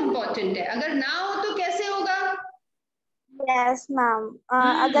बहुत इंपॉर्टेंट है, अगर ना हो तो कैसे होगा? यस मैम,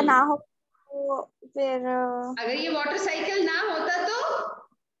 अगर ना हो तो फिर अगर ये वाटर साइकिल ना होता तो?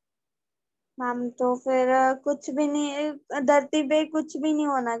 मैम तो फिर कुछ भी नहीं, धरती पे कुछ भी नहीं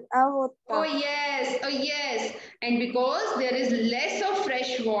होता। Oh yes, and because there is less of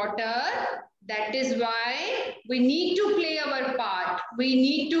fresh water, that is why we need to play our part. We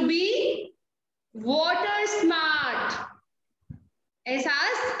need to be water smart.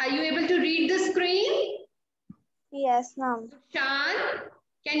 Ehsas, are you able to read the screen? Yes ma'am. Shan,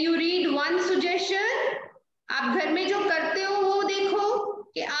 can you read one suggestion? आप घर में जो करते हो वो देखो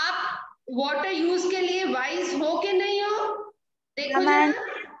कि आप वाटर यूज के लिए वाइज हो कि नहीं हो, देखो मैम, जरा।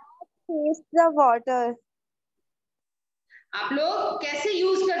 Test the water. आप लोग कैसे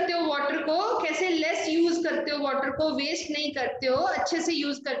यूज करते हो वाटर को, कैसे लेस यूज करते हो वाटर को, वेस्ट नहीं करते हो, अच्छे से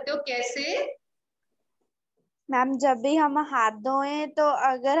यूज करते हो, कैसे? मैम जब भी हम हाथ धोएं तो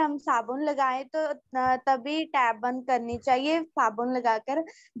अगर हम साबुन लगाएं तो तभी टैप बंद करनी चाहिए साबुन लगाकर।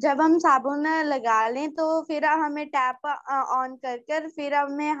 जब हम साबुन लगा लें तो फिर हमें टैप ऑन कर कर फिर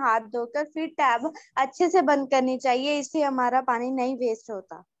हमें हाथ धोकर फिर टैप अच्छे से बंद करनी चाहिए, इससे हमारा पानी नहीं वेस्ट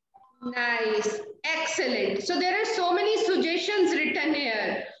होता। Nice, excellent. So there are so many suggestions written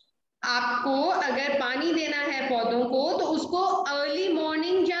here. आपको अगर पानी देना है पौधों को तो उसको अर्ली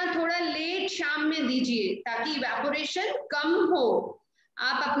मॉर्निंग या थोड़ा लेट शाम में दीजिए ताकि इवेपोरेशन कम हो।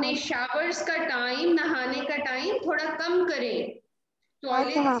 आप अपने शावर्स का टाइम, नहाने का टाइम थोड़ा कम करें।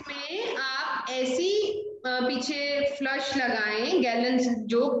 Okay ma'am. टॉयलेट्स में आप ऐसी पीछे फ्लश लगाएं, गैलन्स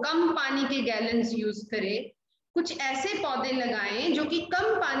जो कम पानी के गैलन्स यूज करें। कुछ ऐसे पौधे लगाएं जो कि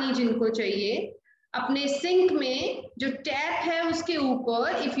कम पानी जिनको चाहिए। अपने सिंक में जो टैप है उसके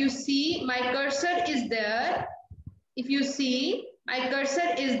ऊपर, if you see my cursor is there, if you see my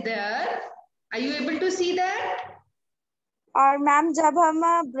cursor is there, are you able to see that? और मैम जब हम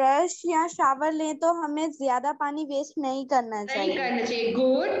ब्रश या शावर लें तो हमें ज्यादा पानी वेस्ट नहीं करना नहीं चाहिए। करना चाहिए,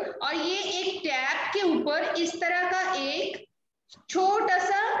 गुड। और ये एक टैप के ऊपर इस तरह का एक छोटा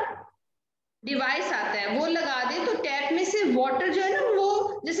सा डिवाइस आता है, वो लगा दे तो टैप में से वाटर जो है ना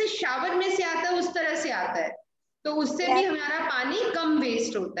वो जैसे शावर में से आता है उस तरह से आता है, तो उससे भी यस हमारा पानी कम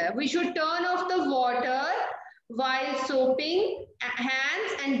वेस्ट होता है। We should turn off the water while soaping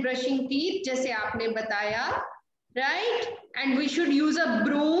hands and brushing teeth, जैसे आपने बताया, right? And we should use a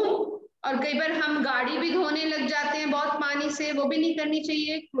broom. और कई बार हम गाड़ी भी धोने लग जाते हैं बहुत पानी से, वो भी नहीं करनी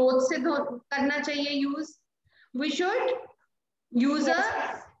चाहिए, क्लोथ से धो करना चाहिए use. We should use a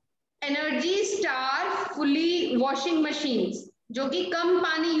yes energy star fully washing machines जो कि कम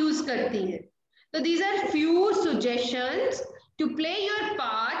पानी यूज करती हैं। तो these are few suggestions to play your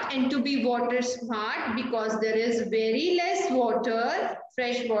part and to be water smart because there is very less water,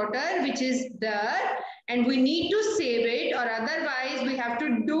 fresh water, which is there and we need to save it or otherwise we have to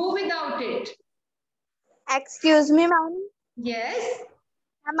do without it. Excuse me ma'am. Yes.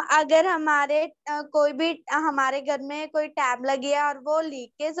 हम अगर कोई भी हमारे घर में कोई tab लगी है और वो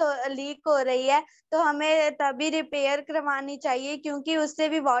लीक हो रही है तो हमें तभी रिपेयर करवानी चाहिए क्योंकि उससे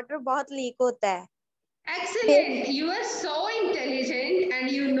भी वाटर बहुत लीक होता है। Excellent. You are so intelligent and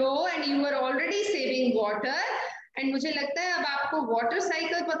you know and you are already saving water. And मुझे लगता है अब आपको वाटर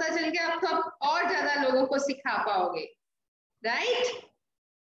साइकिल पता चल गया, अब तो आप और ज्यादा लोगों को सिखा पाओगे, right?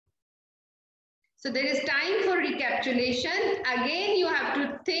 So there is time for recapitulation. Again, you have to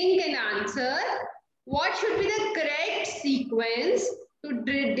think and answer. What should be the correct sequence to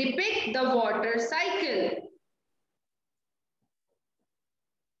depict the water cycle?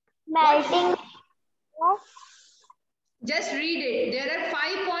 Melting. Just read it. There are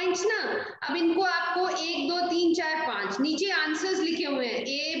 5 points ना। अब इनको आपको 1 2 3 4 5 नीचे answers लिखे हुए हैं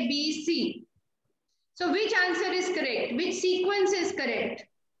A B C. So which answer is correct? Which sequence is correct?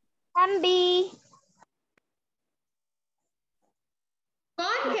 B.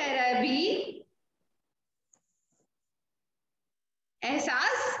 कौन कह रहा है बी?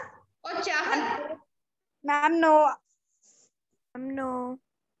 एहसास और चाहत? Ma'am no. Ma'am no.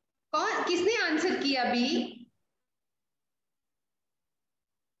 कौन, किसने आंसर किया B?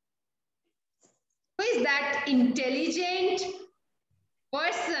 Who is that intelligent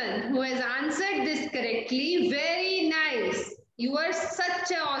person who has answered this correctly? Very nice. You are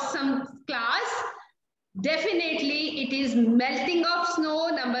such an awesome class. Definitely, it is melting of snow,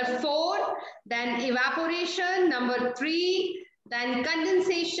 number 4, then evaporation, number 3, then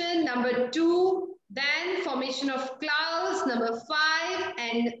condensation, number 2, then formation of clouds, number 5,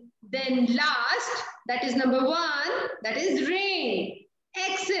 and then last, that is number 1, that is rain.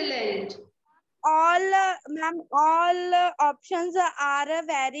 Excellent. ma'am, all options are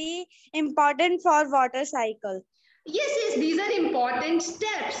very important for water cycle. Yes, these are important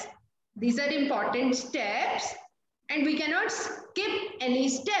steps. These are important steps, and we cannot skip any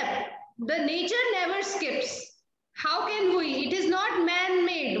step. The nature never skips. How can we? It is not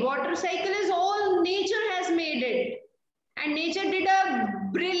man-made. Water cycle is all nature has made it. And nature did a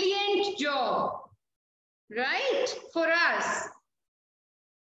brilliant job, right? For us.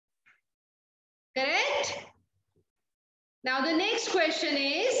 Correct? Now the next question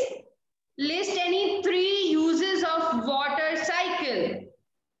is, list any 3 uses of water cycle.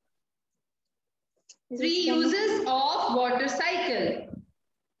 3 uses of water cycle.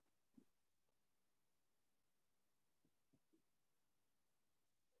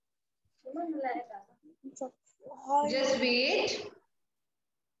 Just wait.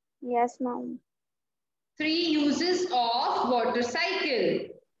 Yes, ma'am. 3 uses of water cycle.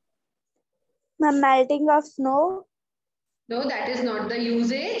 Ma'am, melting of snow. No, that is not the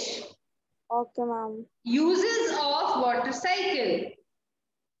usage. Okay, ma'am. Uses of water cycle.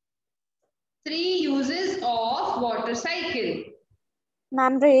 3 uses of water cycle.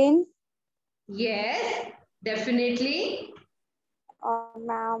 Ma'am, rain. Yes, definitely.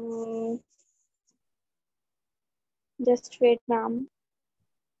 Ma'am, just wait, ma'am.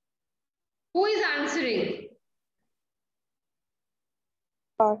 Who is answering?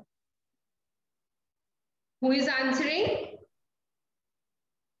 Who is answering?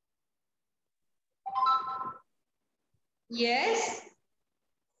 Yes.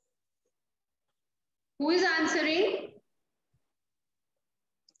 Who is answering?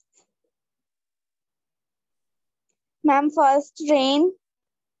 Ma'am, first rain.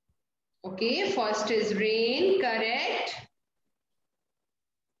 Okay, first is rain, correct.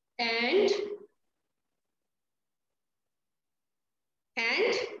 And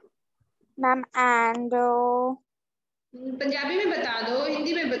Ma'am, and Punjabi में बता दो,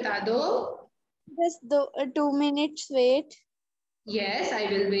 हिंदी में बता दो. just 2 minutes wait. Yes, I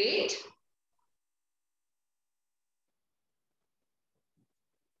will wait.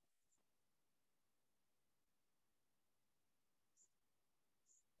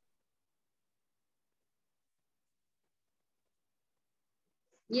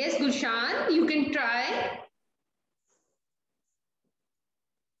 Yes, Gulshan, you can try.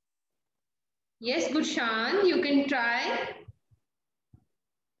 Yes, Gulshan, you can try.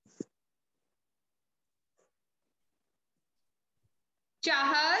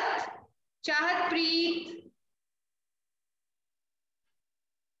 Chahat Preet.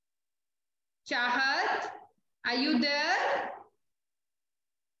 Chahat, are you there?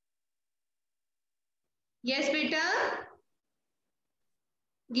 Yes, beta.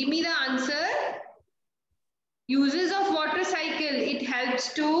 Give me the answer. Uses of water cycle. It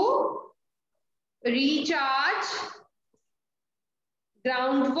helps to recharge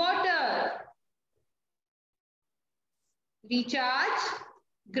groundwater. Recharge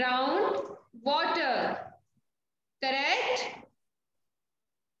groundwater. Correct?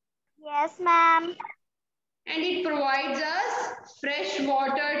 Yes, ma'am. And it provides us fresh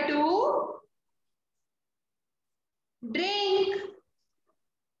water to drink.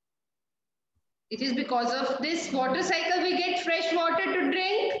 It is because of this water cycle we get fresh water to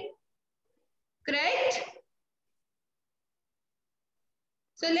drink. Correct?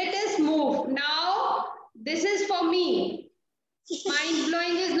 So let us move. Now, this is for me. Mind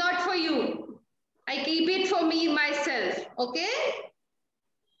blowing is not for you. I keep it for me myself. Okay?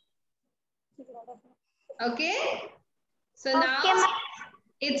 Okay? So now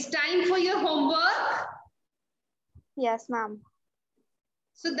it's time for your homework. Yes, ma'am.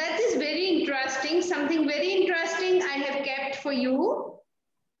 So that is very interesting. Something very interesting I have kept for you.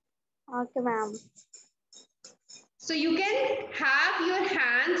 Okay, ma'am. So you can have your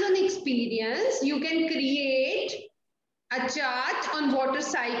hands-on experience. You can create a chart on water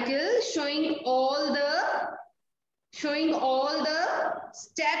cycle showing all the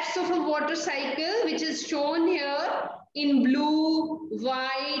steps of a water cycle, which is shown here in blue,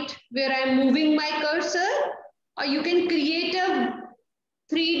 white, where I'm moving my cursor. Or you can create a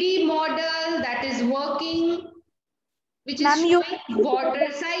 3D model that is working, which is showing water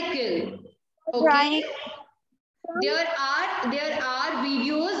cycle. Okay. There are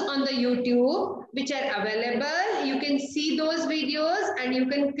videos on the YouTube which are available. You can see those videos and you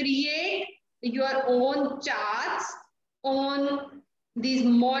can create your own charts on these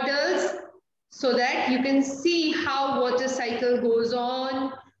models so that you can see how water cycle goes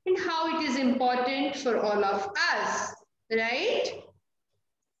on and how it is important for all of us, right?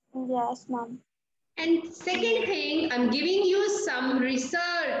 Yes, ma'am. And second thing, I'm giving you some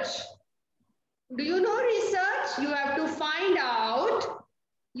research. Do you know research? You have to find out.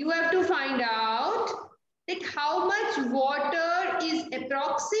 You have to find out that how much water is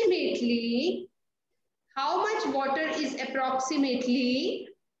approximately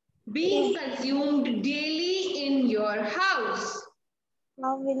being consumed daily in your house.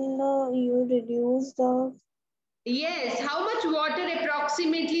 How will you reduce the? Yes, how much water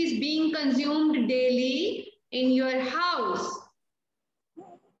approximately is being consumed daily in your house?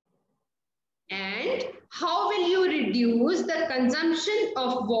 And how will you reduce the consumption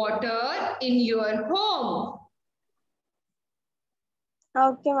of water in your home?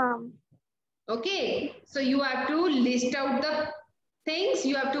 Okay, ma'am. Okay, so you have to list out the things,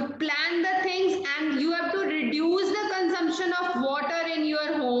 you have to plan the things, and you have to reduce the consumption of water in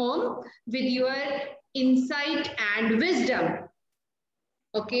your home with your insight and wisdom.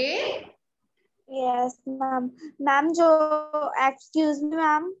 Okay? Yes, ma'am. Ma'am, जो excuse me,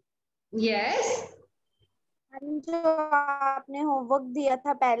 ma'am. Yes. Ma'am जो आपने homework दिया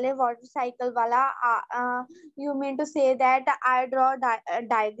था पहले water cycle वाला, you mean to say that I draw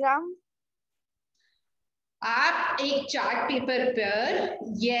diagram? आप एक chart paper पर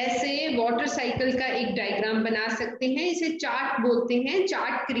जैसे वाटर साइकिल का एक डायग्राम बना सकते हैं, इसे चार्ट बोलते हैं,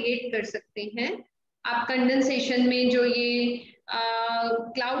 चार्ट क्रिएट कर सकते हैं। आप कंडेंसेशन में जो ये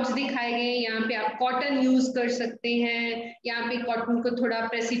क्लाउड्स दिखाए गए, यहाँ पे आप कॉटन यूज कर सकते हैं, यहाँ पे कॉटन को थोड़ा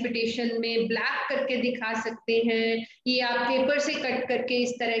प्रेसिपिटेशन में ब्लैक करके दिखा सकते हैं, ये आप पेपर से कट करके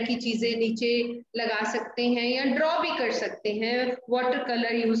इस तरह की चीजें नीचे लगा सकते हैं, या ड्रॉ भी कर सकते हैं, वाटर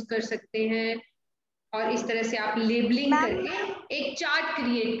कलर यूज कर सकते हैं, और इस तरह से आप लेबलिंग करके एक चार्ट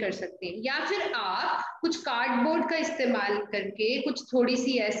क्रिएट कर सकते हैं। या फिर आप कुछ कार्डबोर्ड का इस्तेमाल करके कुछ थोड़ी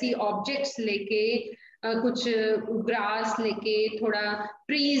सी ऐसी ऑब्जेक्ट्स लेके कुछ ग्रास लेके, थोड़ा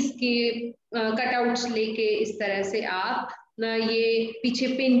ट्रीज के कटआउट्स लेके, इस तरह से आप ये पीछे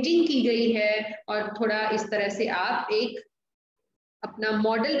पेंटिंग की गई है और थोड़ा इस तरह से आप एक अपना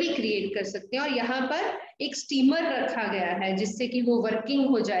मॉडल भी क्रिएट कर सकते हैं। और यहाँ पर एक स्टीमर रखा गया है जिससे कि वो वर्किंग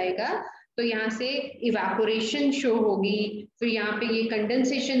हो जाएगा, तो यहाँ से इवापोरेशन शो होगी, फिर यहाँ पे ये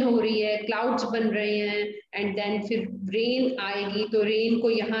कंडेंसेशन हो रही है, क्लाउड्स बन रहे हैं, एंड देन फिर रेन आएगी तो रेन को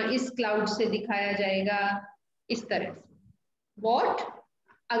यहाँ इस क्लाउड से दिखाया जाएगा, इस तरह से। व्हाट?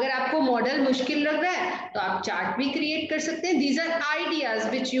 अगर आपको मॉडल मुश्किल लग रहा है तो आप चार्ट भी क्रिएट कर सकते हैं। These are ideas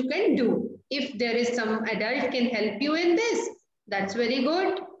which you can do. If there is some adult can help you in this, that's very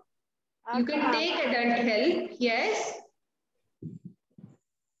good. You can take adult help. Yes.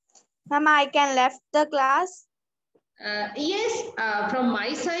 Ma'am, I can left the class. Yes, from my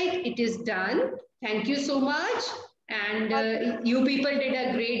side it is done. Thank you so much, and you people did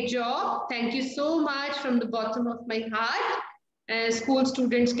a great job. Thank you so much from the bottom of my heart. School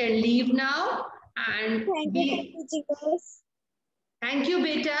students can leave now, and Thank you for teaching us. thank you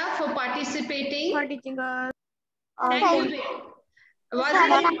beta for participating. For teaching us. Thank you. Was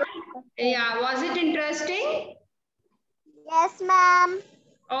it interesting? Yes, ma'am.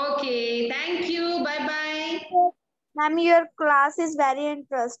 Okay, thank you. Bye bye. Ma'am, your class is very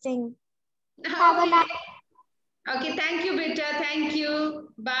interesting. Okay. Okay, thank you, beta. Thank you.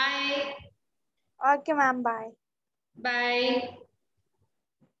 Bye. Okay, ma'am. Bye. Bye.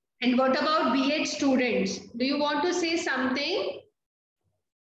 And what about B.Ed students? Do you want to say something?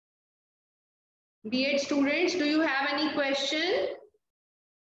 B.Ed students, do you have any question?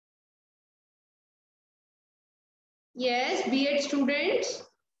 Yes, B.Ed students.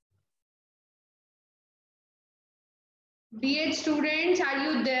 B.Ed students, are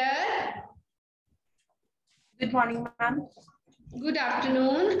you there? Good morning, ma'am. Good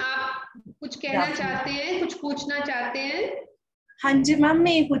afternoon. आप कुछ कहना चाहते हैं, कुछ पूछना चाहते हैं? हाँ जी मैम,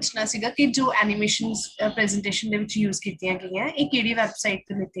 मैं ये पूछना सीगा कि जो एनिमेशंस प्रेजेंटेशन ਦੇ ਵਿੱਚ यूज ਕੀਤੀਆਂ ਗਈਆਂ ਇਹ ਕਿਹੜੀ ਵੈਬਸਾਈਟ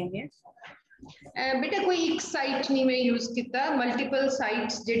ਤੇ ਦਿੱਤੀਆਂ ਗਈਆਂ? बेटा कोई एक साइट नहीं मैं यूज किया, मल्टीपल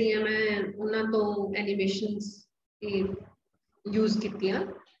साइट्स ਜਿਹੜੀਆਂ ਮੈਂ ਉਹਨਾਂ ਤੋਂ ਐਨੀਮੇਸ਼ਨਸ यूज ਕੀਤੀਆਂ,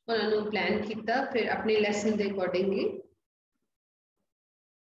 ਉਹਨਾਂ ਨੂੰ ਪਲਾਨ ਕੀਤਾ ਫਿਰ ਆਪਣੇ ਲੈਸਨ ਦੇ accordingly.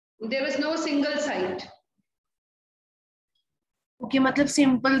 There was no single site. Okay, मतलब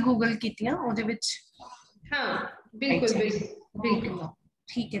सिंपल गूगल ਕੀਤੀਆਂ ਉਹਦੇ ਵਿੱਚ? हाँ बिल्कुल बिल्कुल।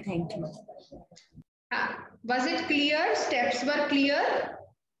 ठीक है, थैंक यू। हाँ, was it clear? Steps were clear?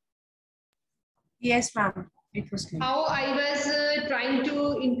 Yes, ma'am. It was clear. How I was trying to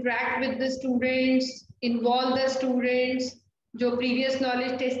interact with the students, involve the students, जो प्रीवियस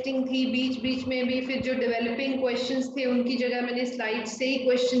नॉलेज टेस्टिंग थी बीच बीच में भी, फिर जो डेवलपिंग क्वेश्चंस थे उनकी जगह मैंने स्लाइड से ही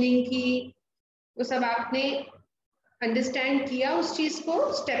क्वेश्चनिंग की, वो सब आपने अंडरस्टैंड किया उस चीज को,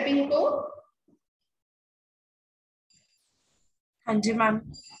 स्टेपिंग को? हाँ जी मैम,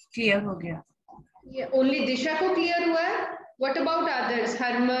 क्लियर हो गया। ये ओनली दिशा को क्लियर हुआ है What about others?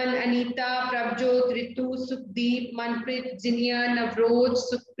 Harman, Anita, Prabjot, Ritu, Sukhdeep, Manpreet, Jinia, Navroj,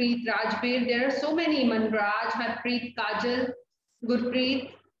 Sukhpreet, Rajbir. There are so many. Manraj, Harpreet, Kajal,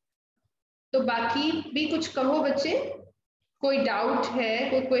 Gurpreet. तो बाकी भी कुछ कहो बच्चे. कोई डाउट है,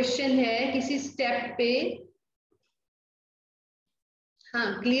 कोई क्वेश्चन है किसी स्टेप पे?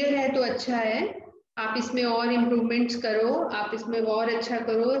 हाँ, क्लियर है तो अच्छा है. आप इसमें और इम्प्रूवमेंट्स करो, आप इसमें और अच्छा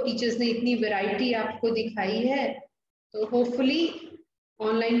करो. टीचर्स ने इतनी वैरायटी आपको दिखाई है, तो होपफुली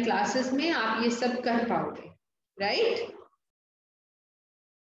ऑनलाइन क्लासेस में आप ये सब कर पाओगे, right?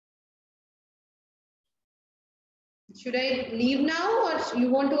 Should I leave now or you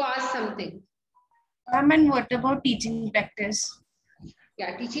want to ask something? And what about teaching practice?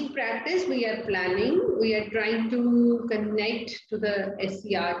 Yeah, teaching practice we are planning. We are trying to connect to the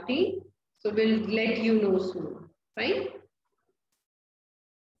SCRT. So we'll let you know soon. Fine?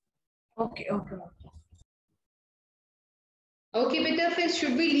 Okay, okay. Okay, beta, फिर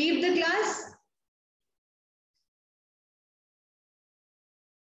should we leave the class?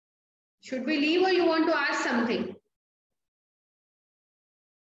 Should we leave or you want to ask something?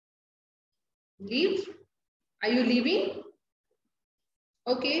 Leave? Are you leaving?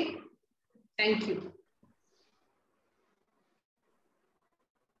 Okay. Thank you.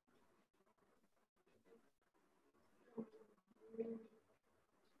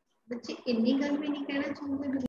 बच्चे इन्हीं गल में नहीं कहना चाहूंगे.